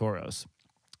Valley Toros.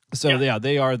 So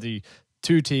they are the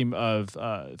 2 team of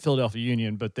Philadelphia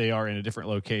Union, but they are in a different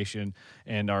location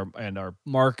and are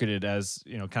marketed as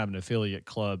kind of an affiliate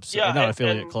club. So, not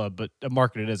affiliate club, but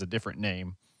marketed as a different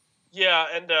name. Yeah,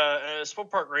 and Swope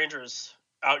Park Rangers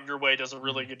out your way does a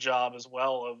really good job as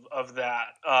well of that.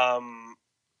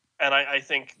 And I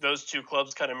think those 2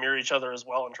 clubs kind of mirror each other as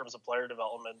well in terms of player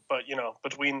development. But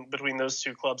between those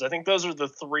 2 clubs, I think those are the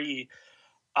 3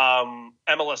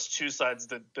 MLS 2 sides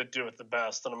that do it the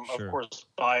best. And I'm of course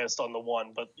biased on the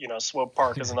one, but Swope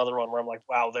Park is another one where I'm like,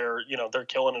 wow, they're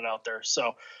killing it out there.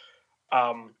 So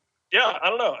I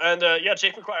don't know. And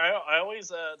Jake McGuire, I always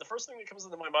the first thing that comes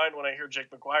into my mind when I hear Jake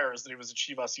McGuire is that he was a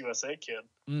Chivas USA kid.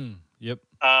 Yep.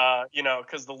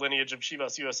 Because the lineage of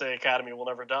Chivas USA Academy will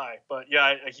never die. But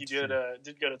he did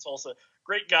go to Tulsa.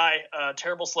 Great guy.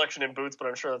 Terrible selection in boots, but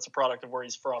I'm sure that's a product of where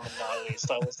he's from and not any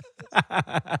stylistic.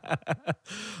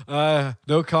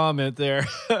 No comment there.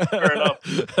 Fair enough.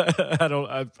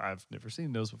 I've never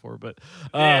seen those before, but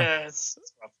it's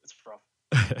rough. It's rough.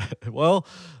 Well,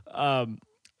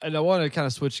 and I want to kind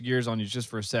of switch gears on you just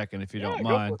for a second, if you don't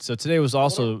mind. So today was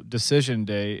also decision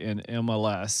day in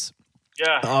MLS.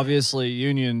 Yeah. Obviously,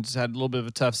 Union's had a little bit of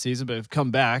a tough season, but have come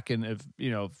back and have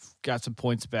got some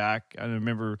points back. I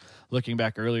remember looking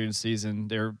back earlier in the season,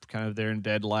 they're kind of there in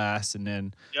dead last, and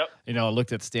then I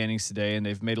looked at the standings today, and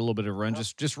they've made a little bit of run,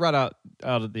 just right out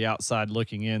of the outside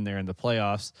looking in there in the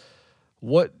playoffs.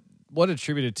 What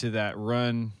attributed to that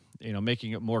run?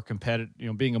 Making it more competitive,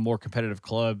 being a more competitive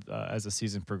club as the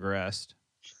season progressed.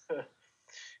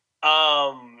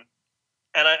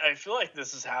 And I feel like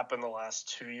this has happened the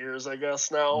last 2 years, I guess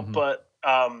now, but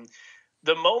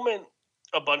the moment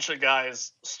a bunch of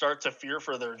guys start to fear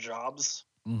for their jobs,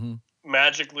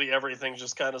 magically everything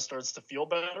just kind of starts to feel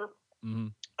better.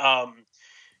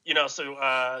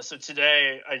 So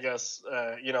today, I guess,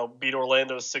 beat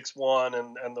Orlando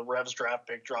 6-1 and the Revs draft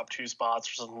pick dropped 2 spots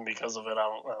or something because of it. I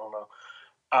don't know.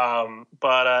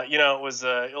 It was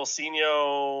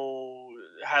Ilsinho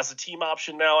has a team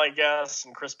option now, I guess,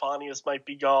 and Chris Pontius might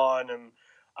be gone. And,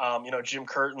 Jim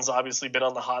Curtin's obviously been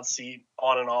on the hot seat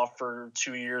on and off for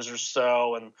 2 years or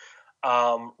so. And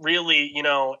really,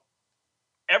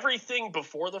 everything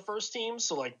before the first team,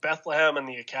 so like Bethlehem and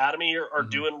the academy are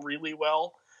doing really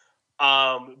well.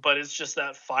 But it's just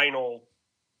that final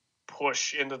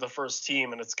push into the first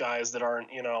team, and it's guys that aren't,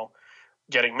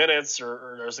 getting minutes,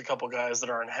 or there's a couple guys that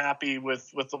aren't happy with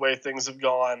the way things have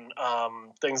gone,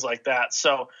 things like that.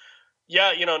 So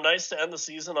yeah, nice to end the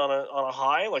season on a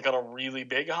high, like on a really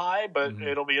big high, but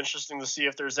it'll be interesting to see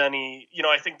if there's any,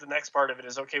 I think the next part of it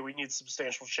is, okay, we need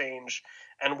substantial change,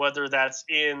 and whether that's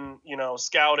in,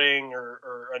 scouting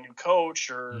or a new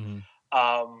coach or,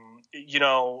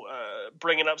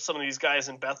 bringing up some of these guys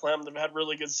in Bethlehem that have had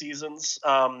really good seasons.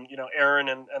 Aaron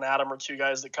and Adam are 2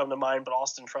 guys that come to mind, but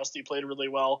Austin Trusty played really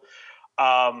well.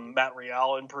 Matt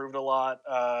Real improved a lot.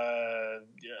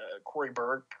 Corey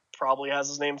Berg probably has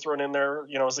his name thrown in there,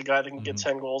 as a guy that can get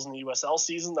 10 goals in the USL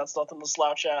season. That's nothing to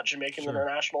slouch at, Jamaican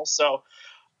international. So,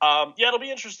 it'll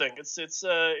be interesting. It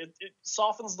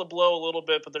softens the blow a little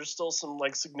bit, but there's still some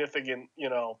like significant,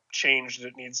 change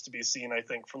that needs to be seen, I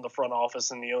think, from the front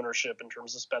office and the ownership in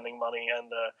terms of spending money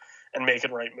and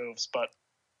making right moves. But,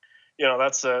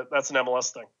 that's an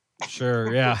MLS thing.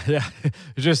 Sure. Yeah.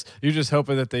 You're just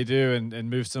hoping that they do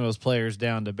and move some of those players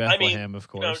down to Bethlehem, of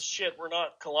course. We're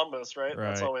not Columbus, right?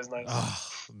 That's always nice. Oh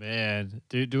man.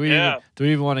 Do we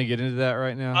even want to get into that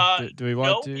right now? Do we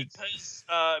want to?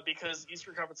 Because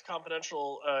Eastern Conference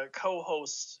Confidential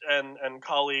co-host and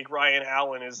colleague Ryan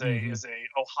Allen is a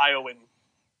Ohioan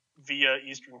via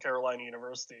Eastern Carolina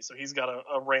University, so he's got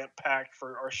a rant packed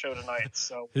for our show tonight.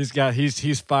 So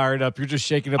he's fired up. You're just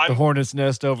shaking up the hornet's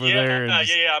nest over there.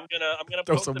 I'm gonna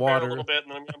poke the bear a little bit,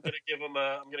 and I'm gonna give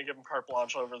him carte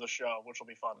blanche over the show, which will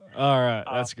be fun. All right,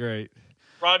 that's great.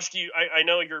 Raj, I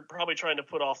know you're probably trying to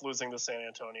put off losing to San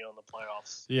Antonio in the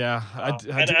playoffs. Yeah,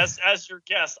 as your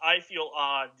guest, I feel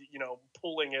odd,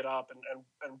 pulling it up and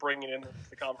bringing it into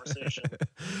the conversation.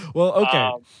 Well,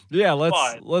 okay,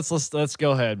 let's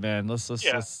go ahead, man. Let's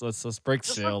break the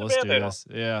seal. Let's do this.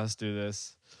 Yeah, let's do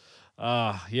this.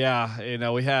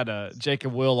 We had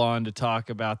Jacob Will on to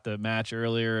talk about the match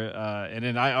earlier, and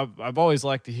then I've always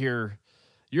liked to hear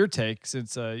your take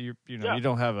since you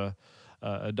don't have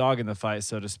a dog in the fight,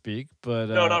 so to speak. But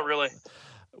no, not really.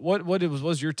 What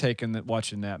was your take in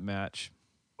watching that match?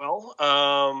 Well,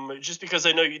 just because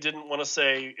I know you didn't want to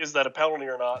say, is that a penalty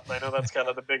or not? And I know that's kind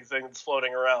of the big thing that's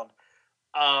floating around.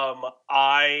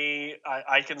 I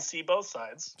can see both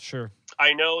sides. Sure.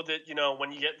 I know that,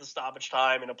 when you get the stoppage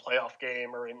time in a playoff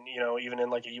game or in, even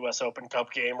in like a US Open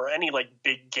Cup game or any like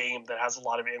big game that has a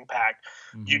lot of impact,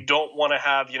 you don't want to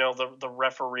have, the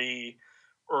referee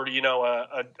or,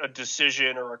 a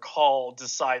decision or a call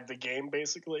decide the game,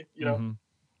 basically, and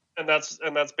that's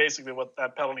basically what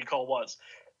that penalty call was.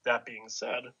 That being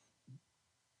said,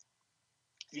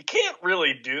 you can't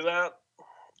really do that.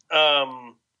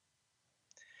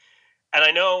 And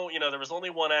I know, there was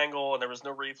only one angle and there was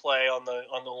no replay on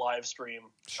the live stream.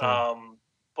 Sure.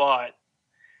 But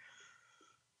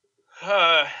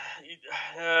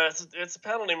it's a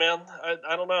penalty, man.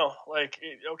 I don't know. Like,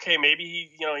 okay, maybe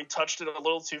he touched it a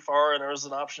little too far and there was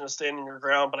an option of standing your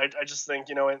ground. But I just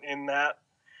think, in that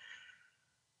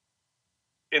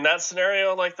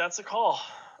scenario, like, that's a call.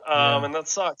 And that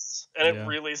sucks. And it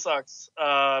really sucks.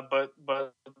 But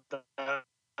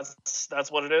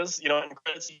that's what it is, and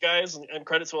credit to you guys and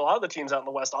credit to a lot of the teams out in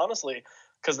the West, honestly,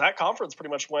 because that conference pretty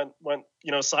much went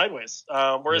sideways.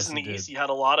 Whereas in the East, you had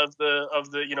a lot of the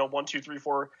 1, 2, 3,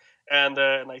 4, and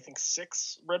I think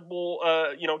 6 Red Bull,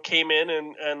 came in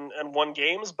and won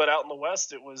games. But out in the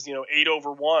West, it was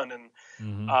 8-1, and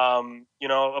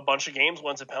a bunch of games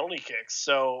went to penalty kicks.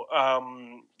 So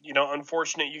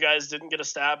unfortunate you guys didn't get a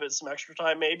stab at some extra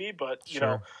time, maybe, but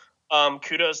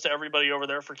kudos to everybody over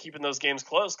there for keeping those games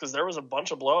close, because there was a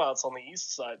bunch of blowouts on the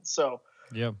East side. So,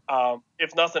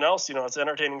 if nothing else, it's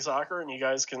entertaining soccer, and you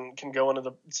guys can go into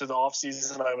the off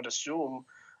season. I would assume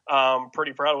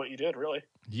pretty proud of what you did, really.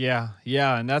 Yeah,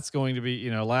 and that's going to be,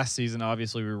 last season,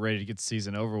 obviously, we were ready to get the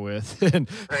season over with. And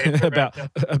about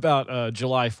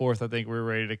July 4th, I think we were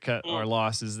ready to cut our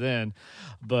losses then.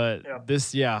 But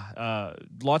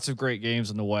lots of great games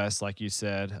in the West, like you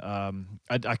said.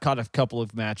 I caught a couple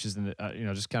of matches, in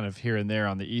just kind of here and there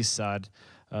on the East side.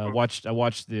 I watched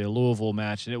the Louisville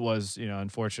match, and it was,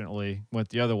 unfortunately went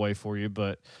the other way for you,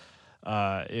 but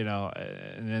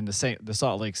and then the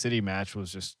Salt Lake City match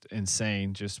was just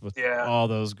insane, just with all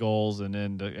those goals, and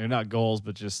then not goals,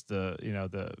 but just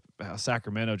the how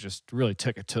Sacramento just really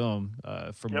took it to them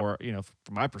from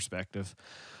from my perspective,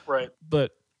 right?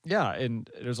 But yeah, and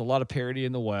there's a lot of parity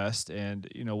in the West, and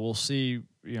we'll see.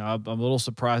 I'm a little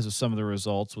surprised with some of the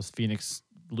results. With Phoenix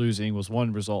losing was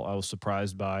one result I was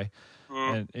surprised by.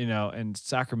 And and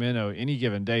Sacramento, any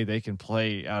given day they can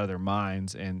play out of their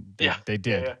minds, and they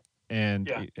did. Yeah. And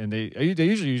they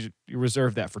usually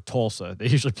reserve that for Tulsa. They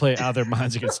usually play out of their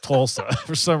minds against Tulsa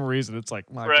for some reason. It's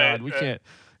like, my God, we can't.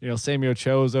 Samuel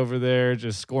Cho's over there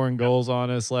just scoring goals on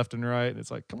us left and right. And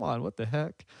it's like, come on, what the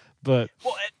heck? But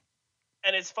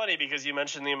and it's funny because you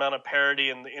mentioned the amount of parity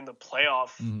in the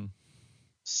playoff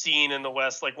scene in the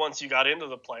West, like once you got into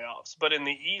the playoffs. But in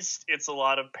the East, it's a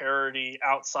lot of parity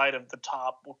outside of the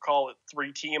top, we'll call it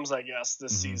 3 teams, I guess,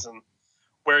 this season,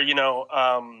 where,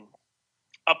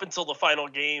 up until the final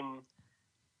game,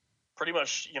 pretty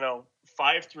much,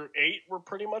 5 through 8 were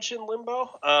pretty much in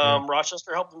limbo.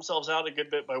 Rochester helped themselves out a good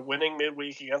bit by winning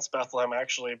midweek against Bethlehem,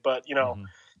 actually. But,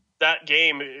 that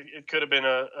game, it could have been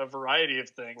a variety of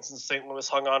things. And St. Louis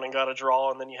hung on and got a draw,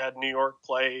 and then you had New York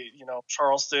play,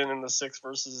 Charleston in the 6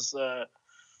 versus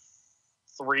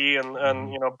 3, and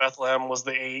Bethlehem was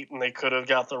the 8, and they could have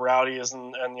got the Rowdies.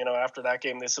 And after that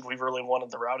game, they said we really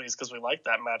wanted the Rowdies because we liked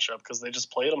that matchup because they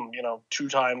just played them, 2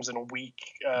 times in a week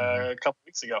a couple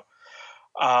weeks ago.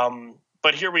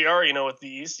 But here we are, at the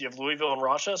East. You have Louisville and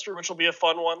Rochester, which will be a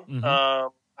fun one.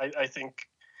 I think.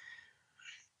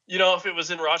 If it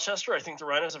was in Rochester, I think the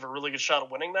Rhinos have a really good shot at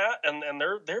winning that. And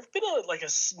they've been a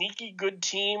sneaky good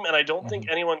team, and I don't think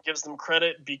anyone gives them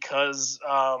credit because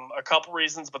a couple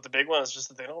reasons, but the big one is just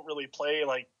that they don't really play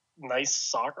nice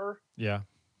soccer. Yeah.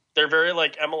 They're very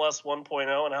MLS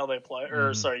 1.0 and how they play,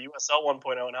 or sorry, USL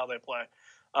 1.0 and how they play,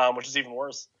 which is even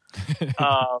worse.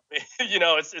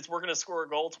 It's we're going to score a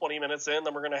goal 20 minutes in,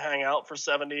 then we're going to hang out for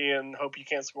 70 and hope you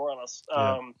can't score on us.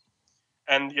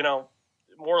 And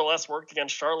more or less worked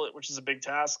against Charlotte, which is a big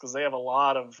task because they have a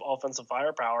lot of offensive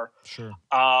firepower. Sure.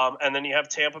 And then you have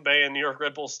Tampa Bay and New York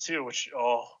Red Bulls too, which, if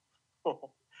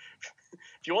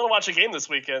you want to watch a game this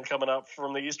weekend coming up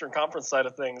from the Eastern Conference side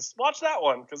of things, watch that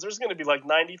one because there's going to be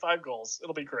 95 goals.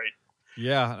 It'll be great.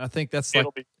 Yeah, I think that's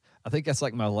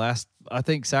my last. I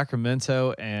think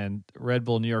Sacramento and Red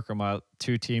Bull New York are my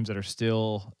 2 teams that are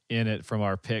still in it from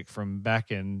our pick from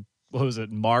back in, what was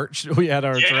it, March? We had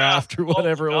our draft or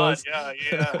whatever it was.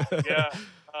 Yeah.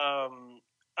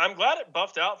 I'm glad it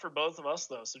buffed out for both of us,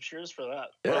 though. So cheers for that.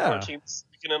 Yeah. Both our teams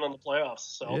sneaking in on the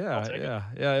playoffs. So I'll take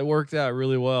it. It worked out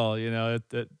really well. It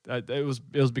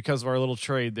was because of our little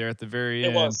trade there at the very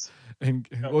end. It was. And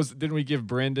didn't we give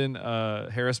Brendan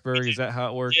Harrisburg? Is that how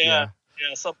it worked? Yeah,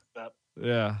 something like that.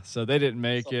 Yeah. So they didn't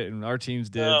make it, and our teams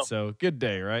did. No. So good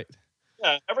day, right?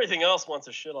 Yeah. Everything else wants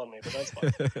to shit on me, but that's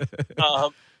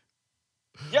fine.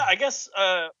 Yeah, I guess,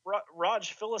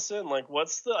 Raj, fill us in.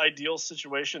 What's the ideal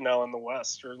situation now in the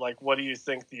West? Or, what do you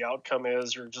think the outcome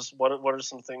is? Or just what are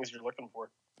some things you're looking for?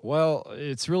 Well,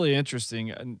 it's really interesting.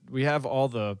 And we have all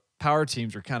the power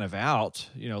teams are kind of out.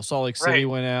 Salt Lake City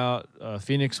went out.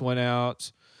 Phoenix went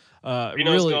out.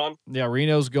 Reno's gone. Yeah,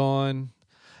 Reno's gone.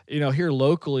 Here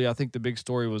locally, I think the big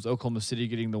story was Oklahoma City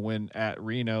getting the win at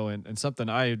Reno. And something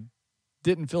I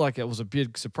didn't feel like it was a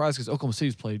big surprise because Oklahoma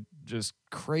City's played just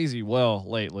crazy well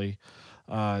lately.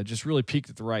 Just really peaked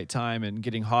at the right time and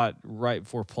getting hot right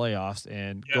before playoffs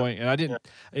and going. And I didn't,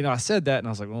 I said that and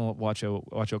I was like, well, watch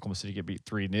Oklahoma City get beat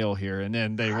 3-0 here. And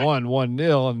then they won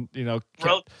 1-0 and,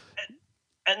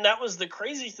 and that was the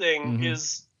crazy thing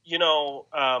is, and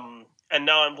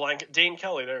now I'm blank. Dane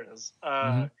Kelly, there it is.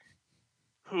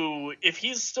 Who, if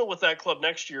he's still with that club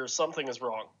next year, something is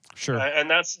wrong. Sure. And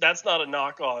that's not a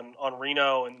knock on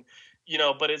Reno, and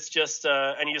but it's just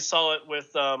and you saw it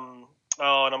with and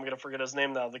I'm gonna forget his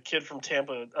name now, the kid from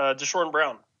Tampa, Deshaun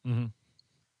Brown.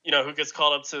 Who gets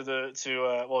called up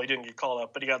well, he didn't get called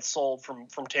up, but he got sold from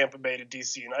Tampa Bay to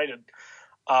DC United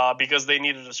because they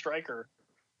needed a striker.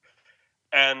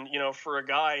 And for a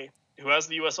guy who has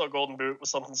the USL Golden Boot with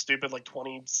something stupid like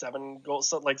 27 goals,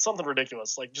 something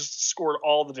ridiculous, just scored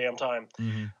all the damn time.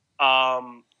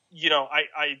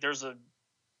 There's a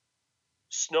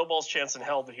snowball's chance in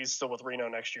hell that he's still with Reno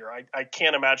next year. I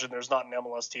can't imagine there's not an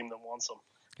MLS team that wants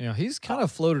him. He's kind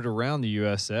of floated around the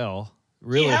USL.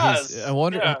 Really, he has. I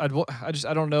wonder. Yeah. I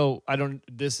don't know. I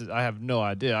have no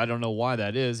idea. I don't know why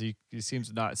that is. He seems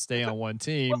to not stay on one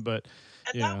team, but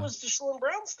And you that know. was Deshaun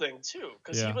Brown's thing too,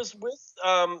 because he Yeah. was with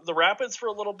the Rapids for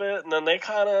a little bit, and then they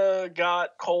kind of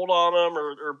got cold on him,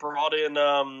 or brought in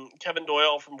Kevin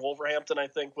Doyle from Wolverhampton. I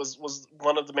think was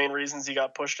one of the main reasons he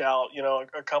got pushed out. You know,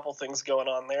 a couple things going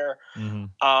on there.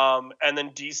 And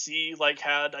then DC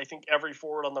had, I think, every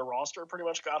forward on the roster pretty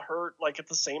much got hurt at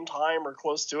the same time or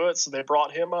close to it, so they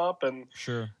brought him up, and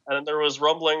then there was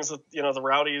rumblings that the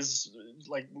Rowdies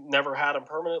never had him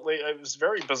permanently. It was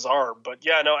very bizarre, but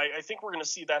yeah, no, I think we're going to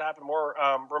see that happen more.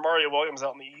 Romario Williams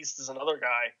out in the East is another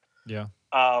guy.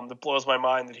 That blows my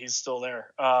mind that he's still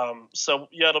there. So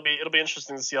yeah, it'll be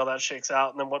interesting to see how that shakes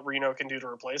out, and then what Reno can do to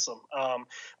replace him.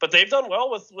 But they've done well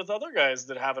with other guys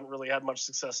that haven't really had much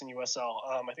success in USL.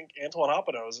 I think Antoine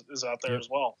Hoppino is out there as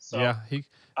well. So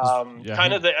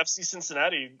kind of the FC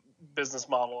Cincinnati business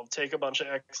model of take a bunch of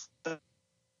ex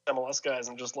MLS guys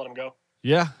and just let them go.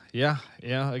 Yeah.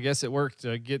 I guess it worked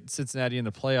to get Cincinnati in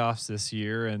the playoffs this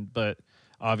year, but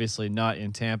obviously not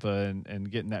in Tampa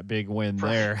and getting that big win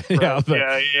there. Yeah.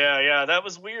 That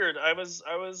was weird. I was,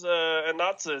 and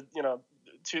not to,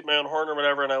 toot my own horn or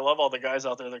whatever. And I love all the guys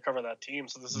out there that cover that team.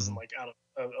 So this isn't out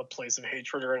of a place of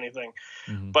hatred or anything.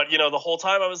 But, the whole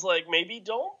time I was like, maybe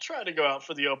don't try to go out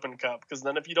for the Open Cup, because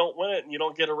then if you don't win it and you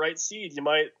don't get a right seed, you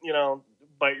might,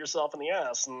 bite yourself in the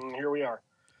ass. And here we are.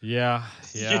 Yeah.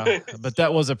 But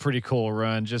that was a pretty cool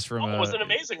run just from it was an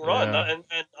amazing run. And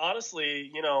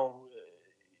honestly,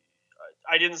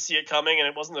 I didn't see it coming, and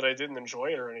it wasn't that I didn't enjoy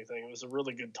it or anything. It was a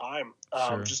really good time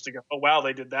just to go, oh, wow,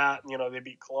 they did that. And, they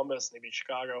beat Columbus and they beat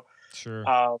Chicago. Sure.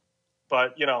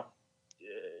 But,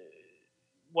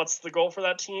 what's the goal for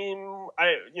that team?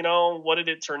 What did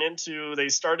it turn into? They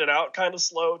started out kind of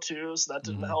slow too, so that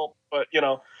didn't help. But,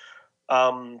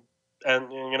 now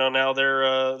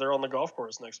they're on the golf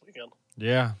course next weekend.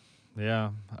 Yeah.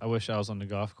 I wish I was on the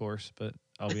golf course, but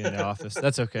I'll be in the office.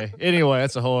 That's okay. Anyway,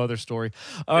 that's a whole other story.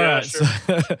 All right.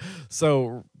 Sure.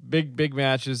 So big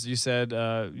matches. You said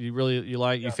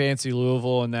you fancy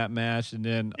Louisville in that match, and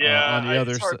then on the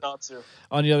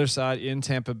other side in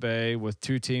Tampa Bay with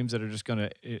two teams that are just going to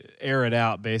air it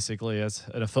out, basically, as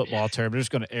in a football term. They're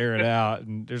just going to air it out,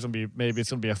 and there's going to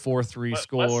be a 4-3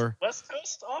 score. West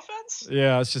Coast offense.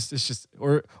 Yeah, it's just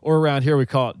or around here we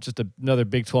call it just another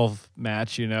Big 12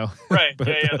 match, Right. But,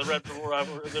 the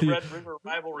Red River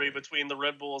rivalry between the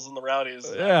Red Bulls and the Rowdies.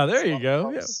 Yeah, there you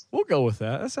go. Yeah, we'll go with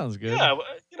that. That sounds good. Yeah,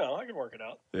 I can work it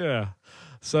out. Yeah.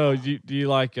 So do you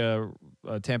like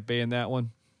Tampa Bay in that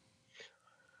one?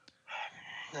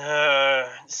 And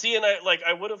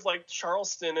I would have liked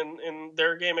Charleston in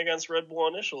their game against Red Bull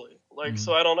initially.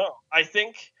 So I don't know. I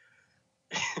think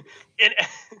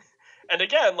and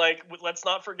again, let's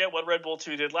not forget what Red Bull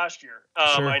 2 did last year.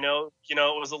 Sure. I know, it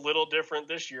was a little different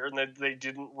this year, and they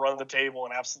didn't run the table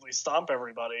and absolutely stomp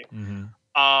everybody.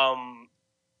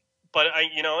 But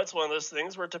it's one of those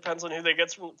things where it depends on who they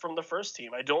get from the first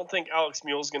team. I don't think Alex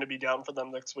Mule is going to be down for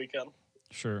them next weekend.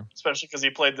 Sure. Especially because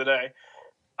he played today.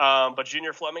 But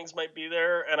Junior Flemings might be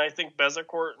there, and I think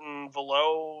Bezecourt and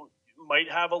Velo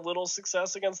might have a little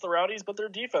success against the Rowdies, but their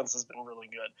defense has been really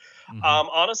good.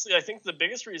 Honestly, I think the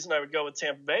biggest reason I would go with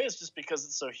Tampa Bay is just because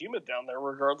it's so humid down there,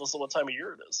 regardless of what time of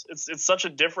year it is. It's such a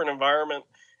different environment.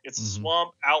 It's a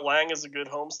swamp. Al Lang is a good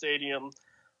home stadium.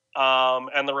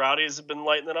 And the Rowdies have been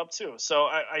lighting it up too. So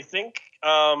I think,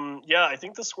 I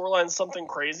think the scoreline is something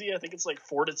crazy. I think it's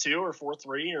 4-2 or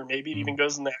 4-3, or maybe it even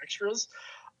goes in the extras.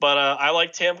 But I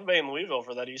like Tampa Bay and Louisville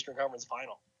for that Eastern Conference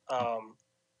final.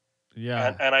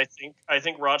 And I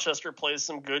think Rochester plays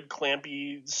some good,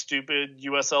 clampy, stupid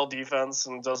USL defense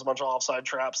and does a bunch of offside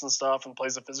traps and stuff and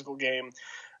plays a physical game.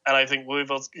 And I think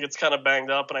Louisville gets kind of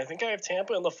banged up. And I think I have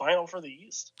Tampa in the final for the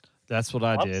East. That's what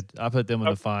I did. I put them in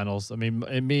the finals. I mean,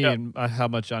 and how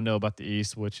much I know about the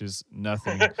East, which is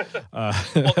nothing. The guy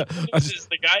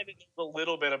that knows a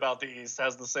little bit about the East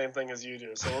has the same thing as you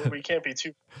do, so we can't be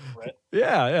too right.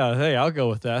 Yeah. Hey, I'll go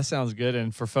with that. That sounds good.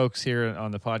 And for folks here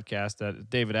on the podcast,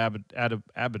 David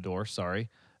Abador,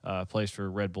 plays for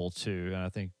Red Bull 2, and I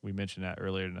think we mentioned that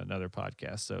earlier in another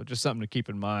podcast. So just something to keep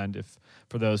in mind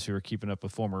for those who are keeping up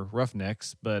with former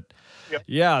Roughnecks. But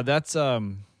that's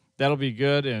that'll be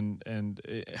good, and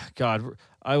God,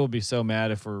 I will be so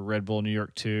mad if we're Red Bull New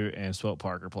York 2 and Swope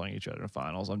Park are playing each other in the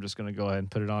finals. I'm just going to go ahead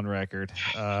and put it on record.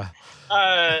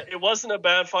 It wasn't a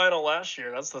bad final last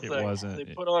year. That's the thing. It wasn't. They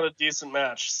put on a decent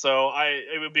match, so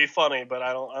it would be funny, but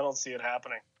I don't see it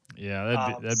happening.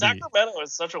 Yeah, Sacramento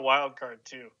is such a wild card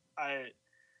too.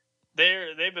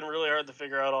 They've been really hard to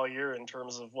figure out all year in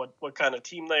terms of what kind of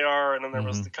team they are, and then there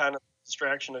was the kind of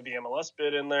distraction of the MLS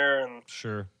bid in there, and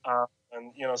sure.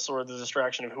 And sort of the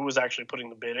distraction of who was actually putting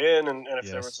the bid in, and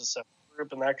if there was a separate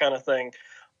group and that kind of thing.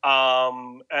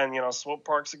 And Swope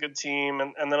Park's a good team,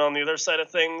 and then on the other side of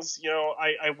things,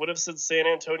 I would have said San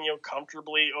Antonio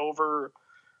comfortably over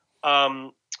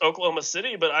Oklahoma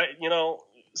City, but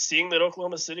seeing that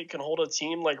Oklahoma City can hold a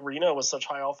team like Reno with such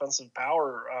high offensive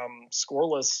power,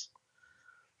 scoreless,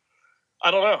 I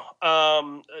don't know.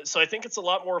 So I think it's a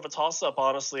lot more of a toss-up,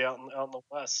 honestly, out in the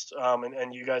West.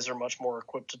 And you guys are much more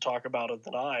equipped to talk about it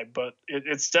than I. But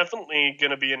it's definitely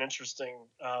going to be an interesting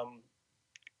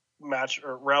match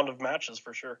or round of matches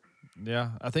for sure.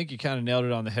 Yeah, I think you kind of nailed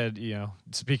it on the head.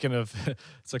 Speaking of,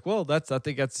 it's like, well, I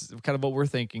think that's kind of what we're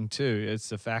thinking too. It's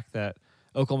the fact that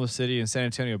Oklahoma City and San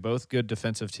Antonio are both good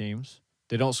defensive teams.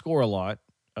 They don't score a lot.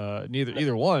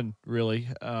 Either one really.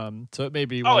 So it may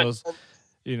be one of those.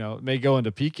 It may go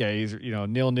into PKs,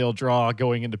 0-0 draw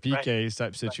going into PKs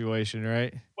type situation,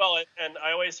 right? Well, and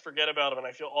I always forget about him, and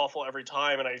I feel awful every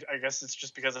time, and I guess it's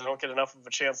just because I don't get enough of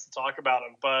a chance to talk about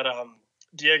him. But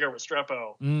Diego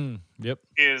Restrepo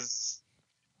is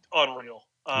unreal.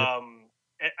 Yep.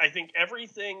 I think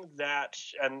everything that,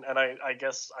 and I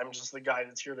guess I'm just the guy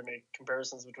that's here to make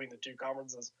comparisons between the two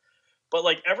conferences, but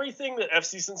like everything that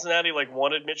FC Cincinnati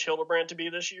wanted Mitch Hildebrand to be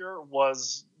this year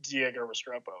was Diego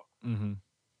Restrepo. Mm-hmm.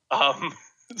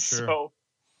 Sure. So,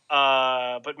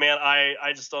 but man,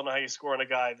 I just don't know how you score on a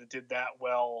guy that did that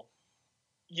well.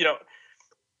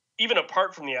 Even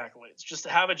apart from the accolades, just to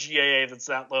have a GAA that's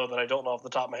that low that I don't know off the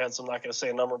top of my head, so I'm not going to say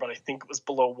a number, but I think it was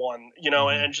below 1.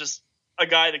 And just a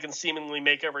guy that can seemingly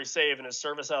make every save and his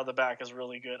service out of the back is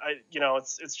really good.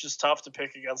 It's just tough to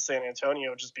pick against San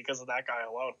Antonio just because of that guy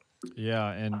alone.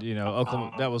 Yeah, and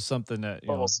Oklahoma, that was something that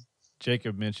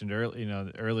Jacob mentioned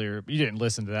earlier. You didn't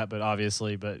listen to that, but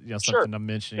obviously, something sure. I'm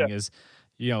mentioning is,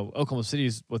 Oklahoma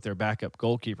City's with their backup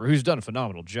goalkeeper, who's done a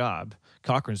phenomenal job.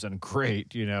 Cochran's done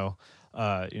great,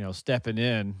 stepping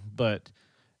in. But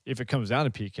if it comes down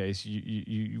to PKs,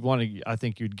 you want to. I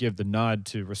think you'd give the nod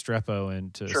to Restrepo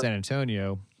and to San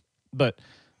Antonio, but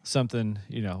something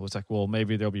it's like, well,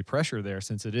 maybe there'll be pressure there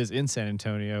since it is in San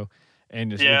Antonio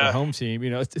and it's with the home team.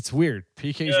 It's weird.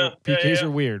 PKs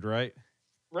are weird, right?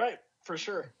 Right. For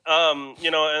sure. And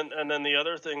then the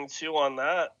other thing too on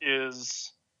that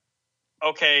is,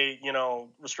 okay,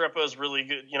 Restrepo is really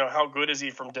good. How good is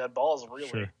he from dead balls? Really?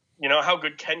 Sure. How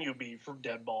good can you be from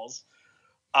dead balls?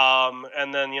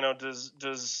 And then,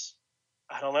 does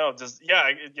I don't know.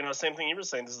 Same thing you were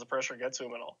saying. Does the pressure get to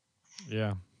him at all?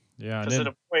 Yeah. Yeah. Because at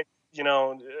a point,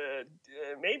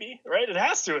 maybe, right? It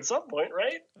has to at some point,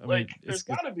 right? There's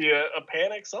got to be a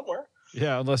panic somewhere.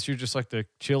 Yeah, unless you're just like the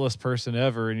chillest person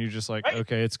ever, and you're just like,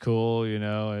 okay, it's cool, and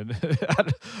I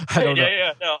don't know.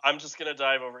 Yeah. No, I'm just gonna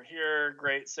dive over here.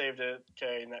 Great, saved it.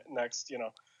 Okay, next,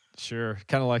 Sure,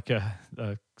 kind of like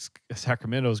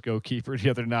Sacramento's goalkeeper the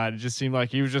other night. It just seemed like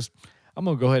he was just, I'm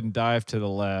gonna go ahead and dive to the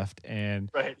left, and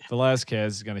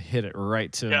Velasquez is gonna hit it right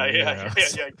to me. Yeah.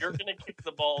 You're gonna kick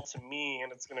the ball to me,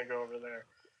 and it's gonna go over there.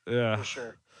 Yeah, for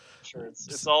sure. Sure,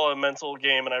 it's all a mental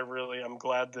game, and I'm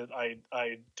glad that I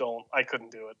couldn't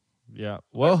do it. Yeah,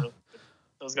 well,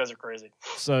 those guys are crazy.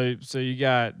 So you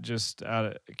got, just out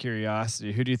of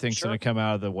curiosity, who do you think's going to come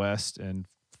out of the West and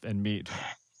meet?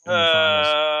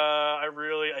 I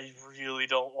really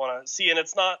don't want to see, and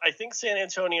it's not. I think San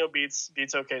Antonio beats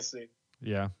OKC.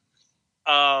 Yeah.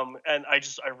 And I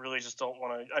really just don't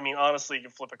want to. I mean, honestly, you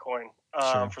can flip a coin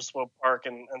for Swope Park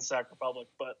and Sac Republic,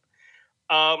 but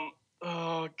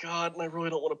oh God, and I really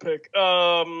don't want to pick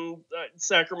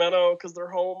Sacramento because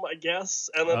they're home, I guess,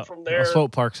 and then from there,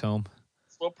 Swope Park's home.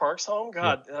 Swope Park's home.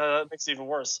 God, that makes it even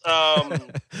worse.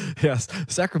 Yes,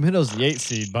 Sacramento's the 8th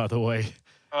seed, by the way. Isn't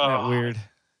that weird?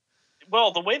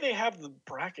 Well, the way they have the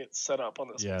bracket set up on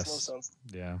this makes no sense.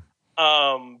 Yeah.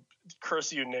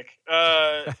 Curse you, Nick.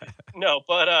 No,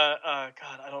 but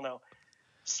God, I don't know.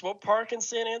 Swope Park and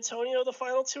San Antonio, the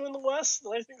final two in the West,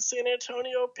 and I think San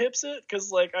Antonio pips it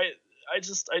because, I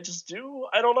just do.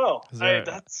 I don't know.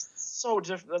 That's so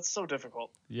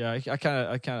difficult. Yeah, I'm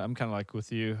kind of like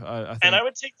with you. I think, and I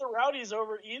would take the Rowdies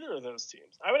over either of those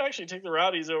teams. I would actually take the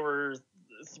Rowdies over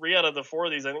 3 out of the 4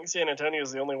 of these. I think San Antonio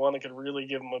is the only one that could really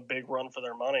give them a big run for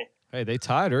their money. Hey, they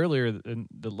tied earlier in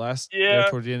the last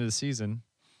toward the end of the season.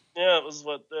 Yeah, it was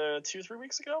 2-3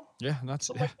 weeks ago. Yeah, not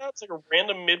something like that. It's like a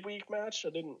random midweek match. I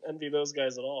didn't envy those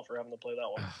guys at all for having to play that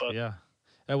one. But yeah,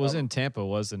 that was in Tampa,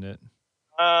 wasn't it?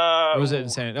 Or was it in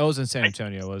San? It was in San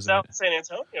Antonio, wasn't it? San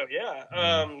Antonio,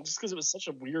 yeah. Just because it was such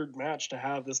a weird match to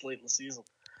have this late in the season.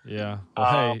 Yeah.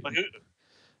 Well, but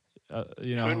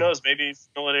who knows? Maybe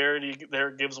familiarity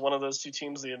there gives one of those two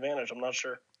teams the advantage. I'm not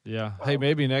sure. Yeah. Hey,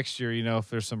 maybe next year, if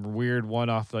there's some weird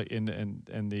one-off in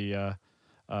the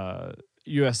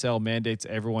USL mandates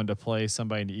everyone to play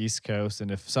somebody in the East Coast, and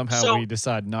if somehow we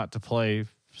decide not to play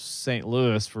St.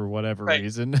 Louis for whatever Right.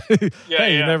 reason. Yeah,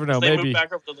 You never know. They Maybe moved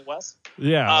back over to the West.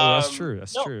 Yeah, that's true.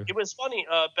 That's true. It was funny.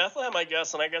 Bethlehem, I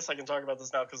guess, and I guess I can talk about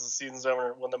this now because the season's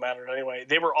over when that mattered anyway.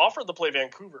 They were offered to play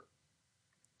Vancouver.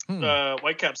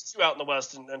 Whitecaps 2 out in the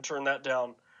West and turned that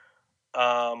down.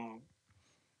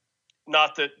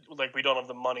 Not that like we don't have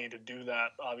the money to do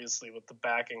that, obviously, with the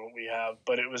backing we have,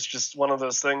 but it was just one of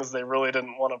those things they really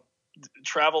didn't want to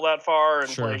travel that far and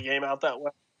play a game out that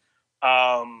way.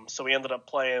 So we ended up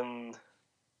playing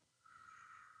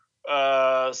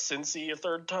Cincy a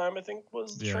third time, I think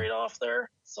was the trade-off there,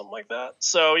 something like that.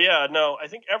 So I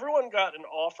think everyone got an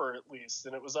offer at least,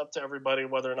 and it was up to everybody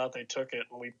whether or not they took it,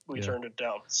 and we turned it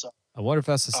down. So I wonder if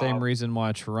that's the same reason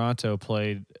why Toronto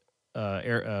played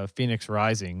Phoenix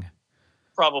Rising.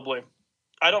 Probably.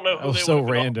 I don't know who they so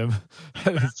random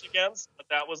match against, but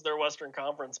that was their Western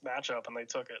Conference matchup, and they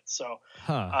took it. So,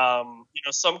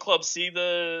 some clubs see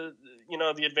the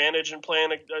advantage in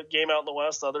playing a game out in the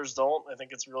West. Others don't. I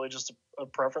think it's really just a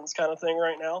preference kind of thing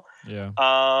right now. Yeah.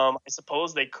 I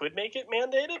suppose they could make it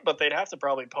mandated, but they'd have to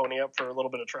probably pony up for a little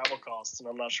bit of travel costs, and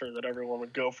I'm not sure that everyone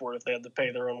would go for it if they had to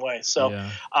pay their own way. So,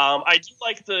 I do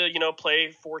like the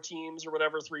play 4 teams or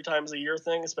whatever 3 times a year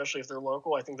thing, especially if they're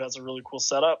local. I think that's a really cool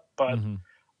setup, but.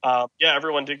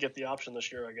 Everyone did get the option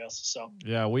this year, I guess. So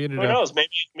we ended up. Who knows? Maybe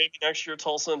next year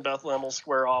Tulsa and Bethlehem will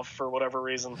square off for whatever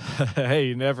reason. Hey,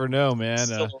 you never know, man.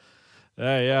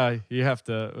 You have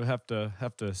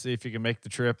to see if you can make the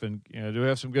trip, and do we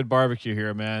have some good barbecue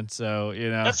here, man? So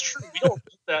that's true. We don't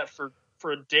get that for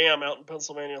a damn out in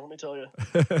Pennsylvania. Let me tell you,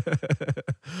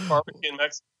 barbecue in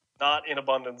Mexico not in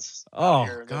abundance.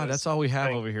 Oh God, that's all we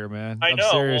have over here, man. I know.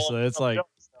 Seriously, it's like.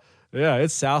 Yeah,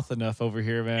 it's south enough over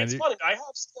here, man. It's funny. I have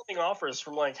standing offers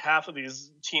from like half of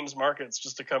these teams' markets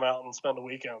just to come out and spend a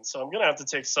weekend. So I'm going to have to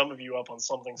take some of you up on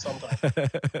something sometime.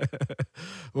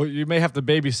 Well, you may have to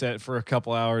babysit for a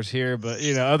couple hours here, but,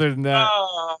 other than that.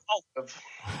 I'll live.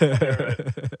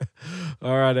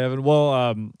 All right, Evan.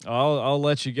 Well, I'll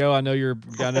let you go. I know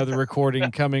you've got another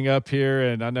recording coming up here,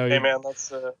 and I know Hey, man,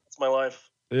 that's my life.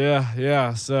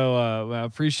 Yeah. So I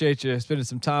appreciate you spending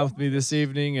some time with me this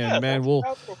evening, and man, we'll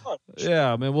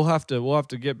have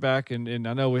to get back, and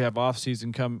I know we have off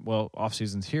season off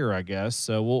season's here, I guess.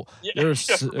 So there's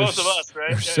both of us, right?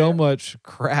 There's so much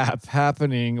crap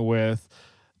happening with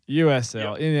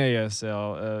USL,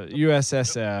 NASL,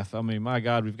 USSF. I mean, my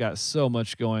God, we've got so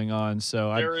much going on. So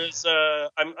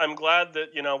I'm glad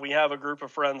that we have a group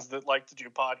of friends that like to do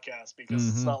podcasts because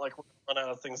it's not like we're running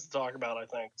out of things to talk about. I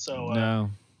think so. No.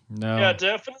 Yeah,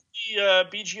 definitely.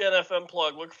 BGN FM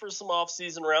plug. Look for some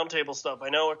off-season roundtable stuff. I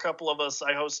know a couple of us.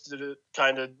 I hosted it,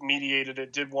 kind of mediated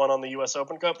it. Did one on the U.S.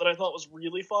 Open Cup that I thought was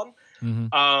really fun.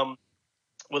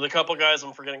 With a couple guys,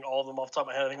 I'm forgetting all of them off the top of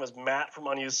my head. I think it was Matt from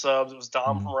Unused Subs. It was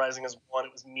Dom from Rising as one.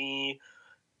 It was me.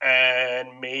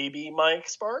 And maybe Mike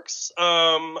Sparks.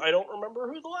 I don't remember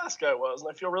who the last guy was,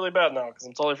 and I feel really bad now because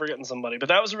I'm totally forgetting somebody. But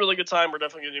that was a really good time. We're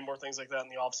definitely going to do more things like that in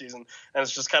the off season, and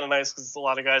it's just kind of nice because it's a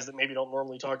lot of guys that maybe don't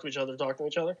normally talk to each other. But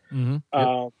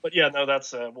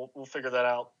that's we'll figure that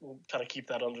out. We'll kind of keep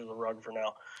that under the rug for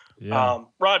now. Yeah.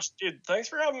 Raj, dude, thanks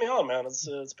for having me on, man.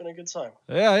 It's been a good time.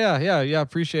 Yeah.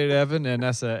 Appreciate it, Evan, and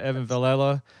that's Evan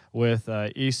Villela with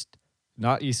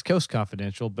Not East Coast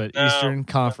Confidential, but Eastern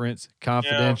Conference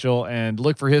Confidential. And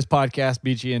look for his podcast,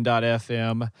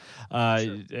 bgn.fm.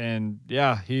 And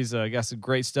he's got some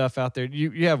great stuff out there.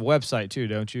 You have a website too,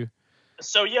 don't you?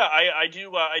 So I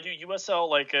do USL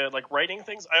like writing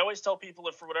things. I always tell people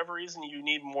if for whatever reason you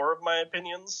need more of my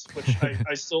opinions, which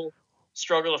I still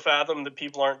struggle to fathom that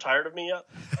people aren't tired of me yet.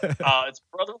 It's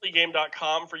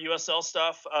brotherlygame.com for USL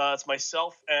stuff. It's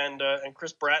myself and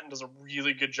Chris Bratton does a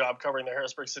really good job covering the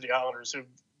Harrisburg City Islanders, who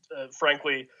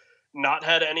frankly not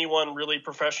had anyone really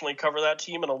professionally cover that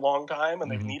team in a long time,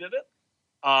 and they've needed it.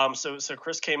 So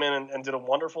Chris came in and did a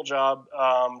wonderful job,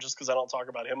 just because I don't talk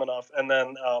about him enough. And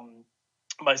then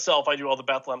myself, I do all the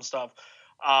Bethlehem stuff.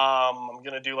 I'm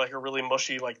gonna do like a really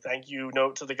mushy thank you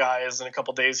note to the guys in a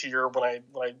couple days here when I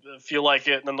feel like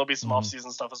it, and then there'll be some off-season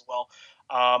stuff as well.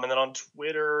 And then on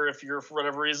Twitter, if you're for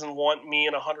whatever reason want me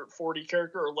in 140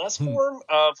 character or less form,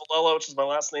 Villela, which is my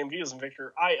last name, V as in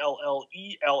Victor,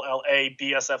 ILLELLA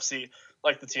BSFC,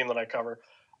 like the team that I cover.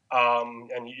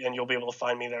 And you'll be able to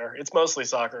find me there. It's mostly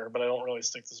soccer, but I don't really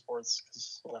stick to sports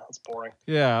because it's boring.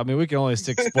 Yeah, I mean, we can only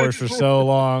stick to sports for so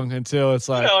long until it's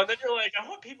like, and then you're like, I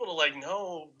want people to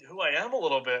know who I am a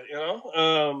little bit,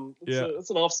 It's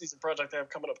an off-season project I have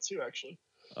coming up too, actually.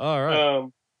 All right.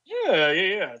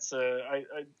 It's I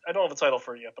don't have a title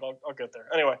for it yet, but I'll get there.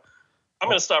 Anyway, I'm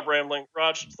gonna stop rambling.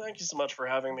 Raj, thank you so much for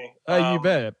having me. You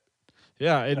bet.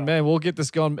 Yeah, and man, we'll get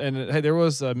this going. And hey, there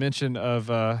was a mention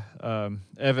of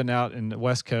Evan out in the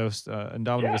West Coast,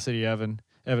 Indomitable City. Evan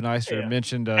Eister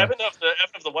mentioned Evan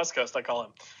of the West Coast, I call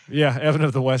him. Yeah, Evan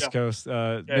of the West Coast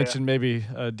mentioned maybe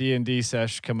a D&D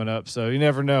sesh coming up. So you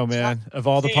never know, man. Of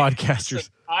all the podcasters,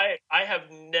 listen, I have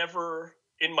never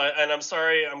and I'm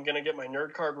sorry, I'm gonna get my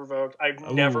nerd card revoked. I've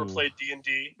never played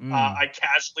D&D. I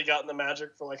casually got into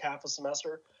Magic for like half a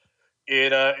semester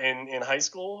in high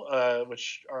school,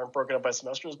 which aren't broken up by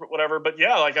semesters, but whatever. But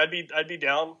yeah, like I'd be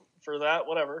down for that,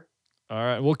 whatever. All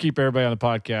right, we'll keep everybody on the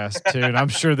podcast too, and I'm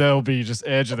sure they'll be just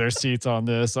edge of their seats on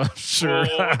this. I'm sure.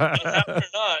 Well, happen or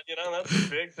not, that's a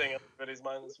big thing on everybody's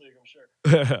mind this week, I'm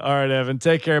sure. All right, Evan,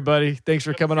 take care, buddy. Thanks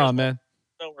for coming on, man.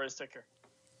 No worries, take care.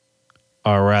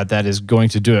 All right, that is going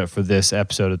to do it for this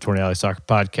episode of Tornado Alley Soccer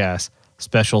Podcast.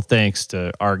 Special thanks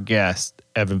to our guest,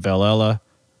 Evan Villella,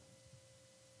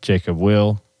 Jacob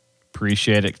Will.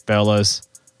 Appreciate it, fellas.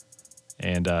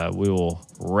 And we will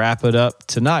wrap it up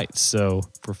tonight. So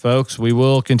for folks, we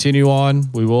will continue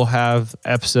on. We will have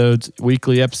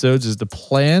weekly episodes is the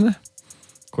plan.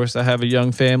 Of course, I have a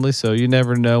young family, so you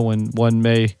never know when one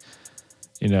may,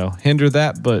 hinder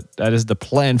that, but that is the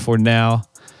plan for now.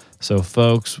 So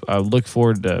folks, I look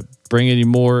forward to bringing you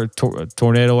more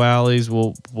Tornado Alleys.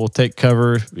 We'll take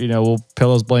cover, we'll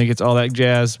pillows, blankets, all that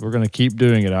jazz. We're going to keep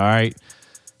doing it, all right?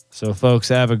 So folks,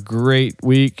 have a great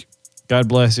week. God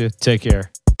bless you. Take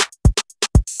care.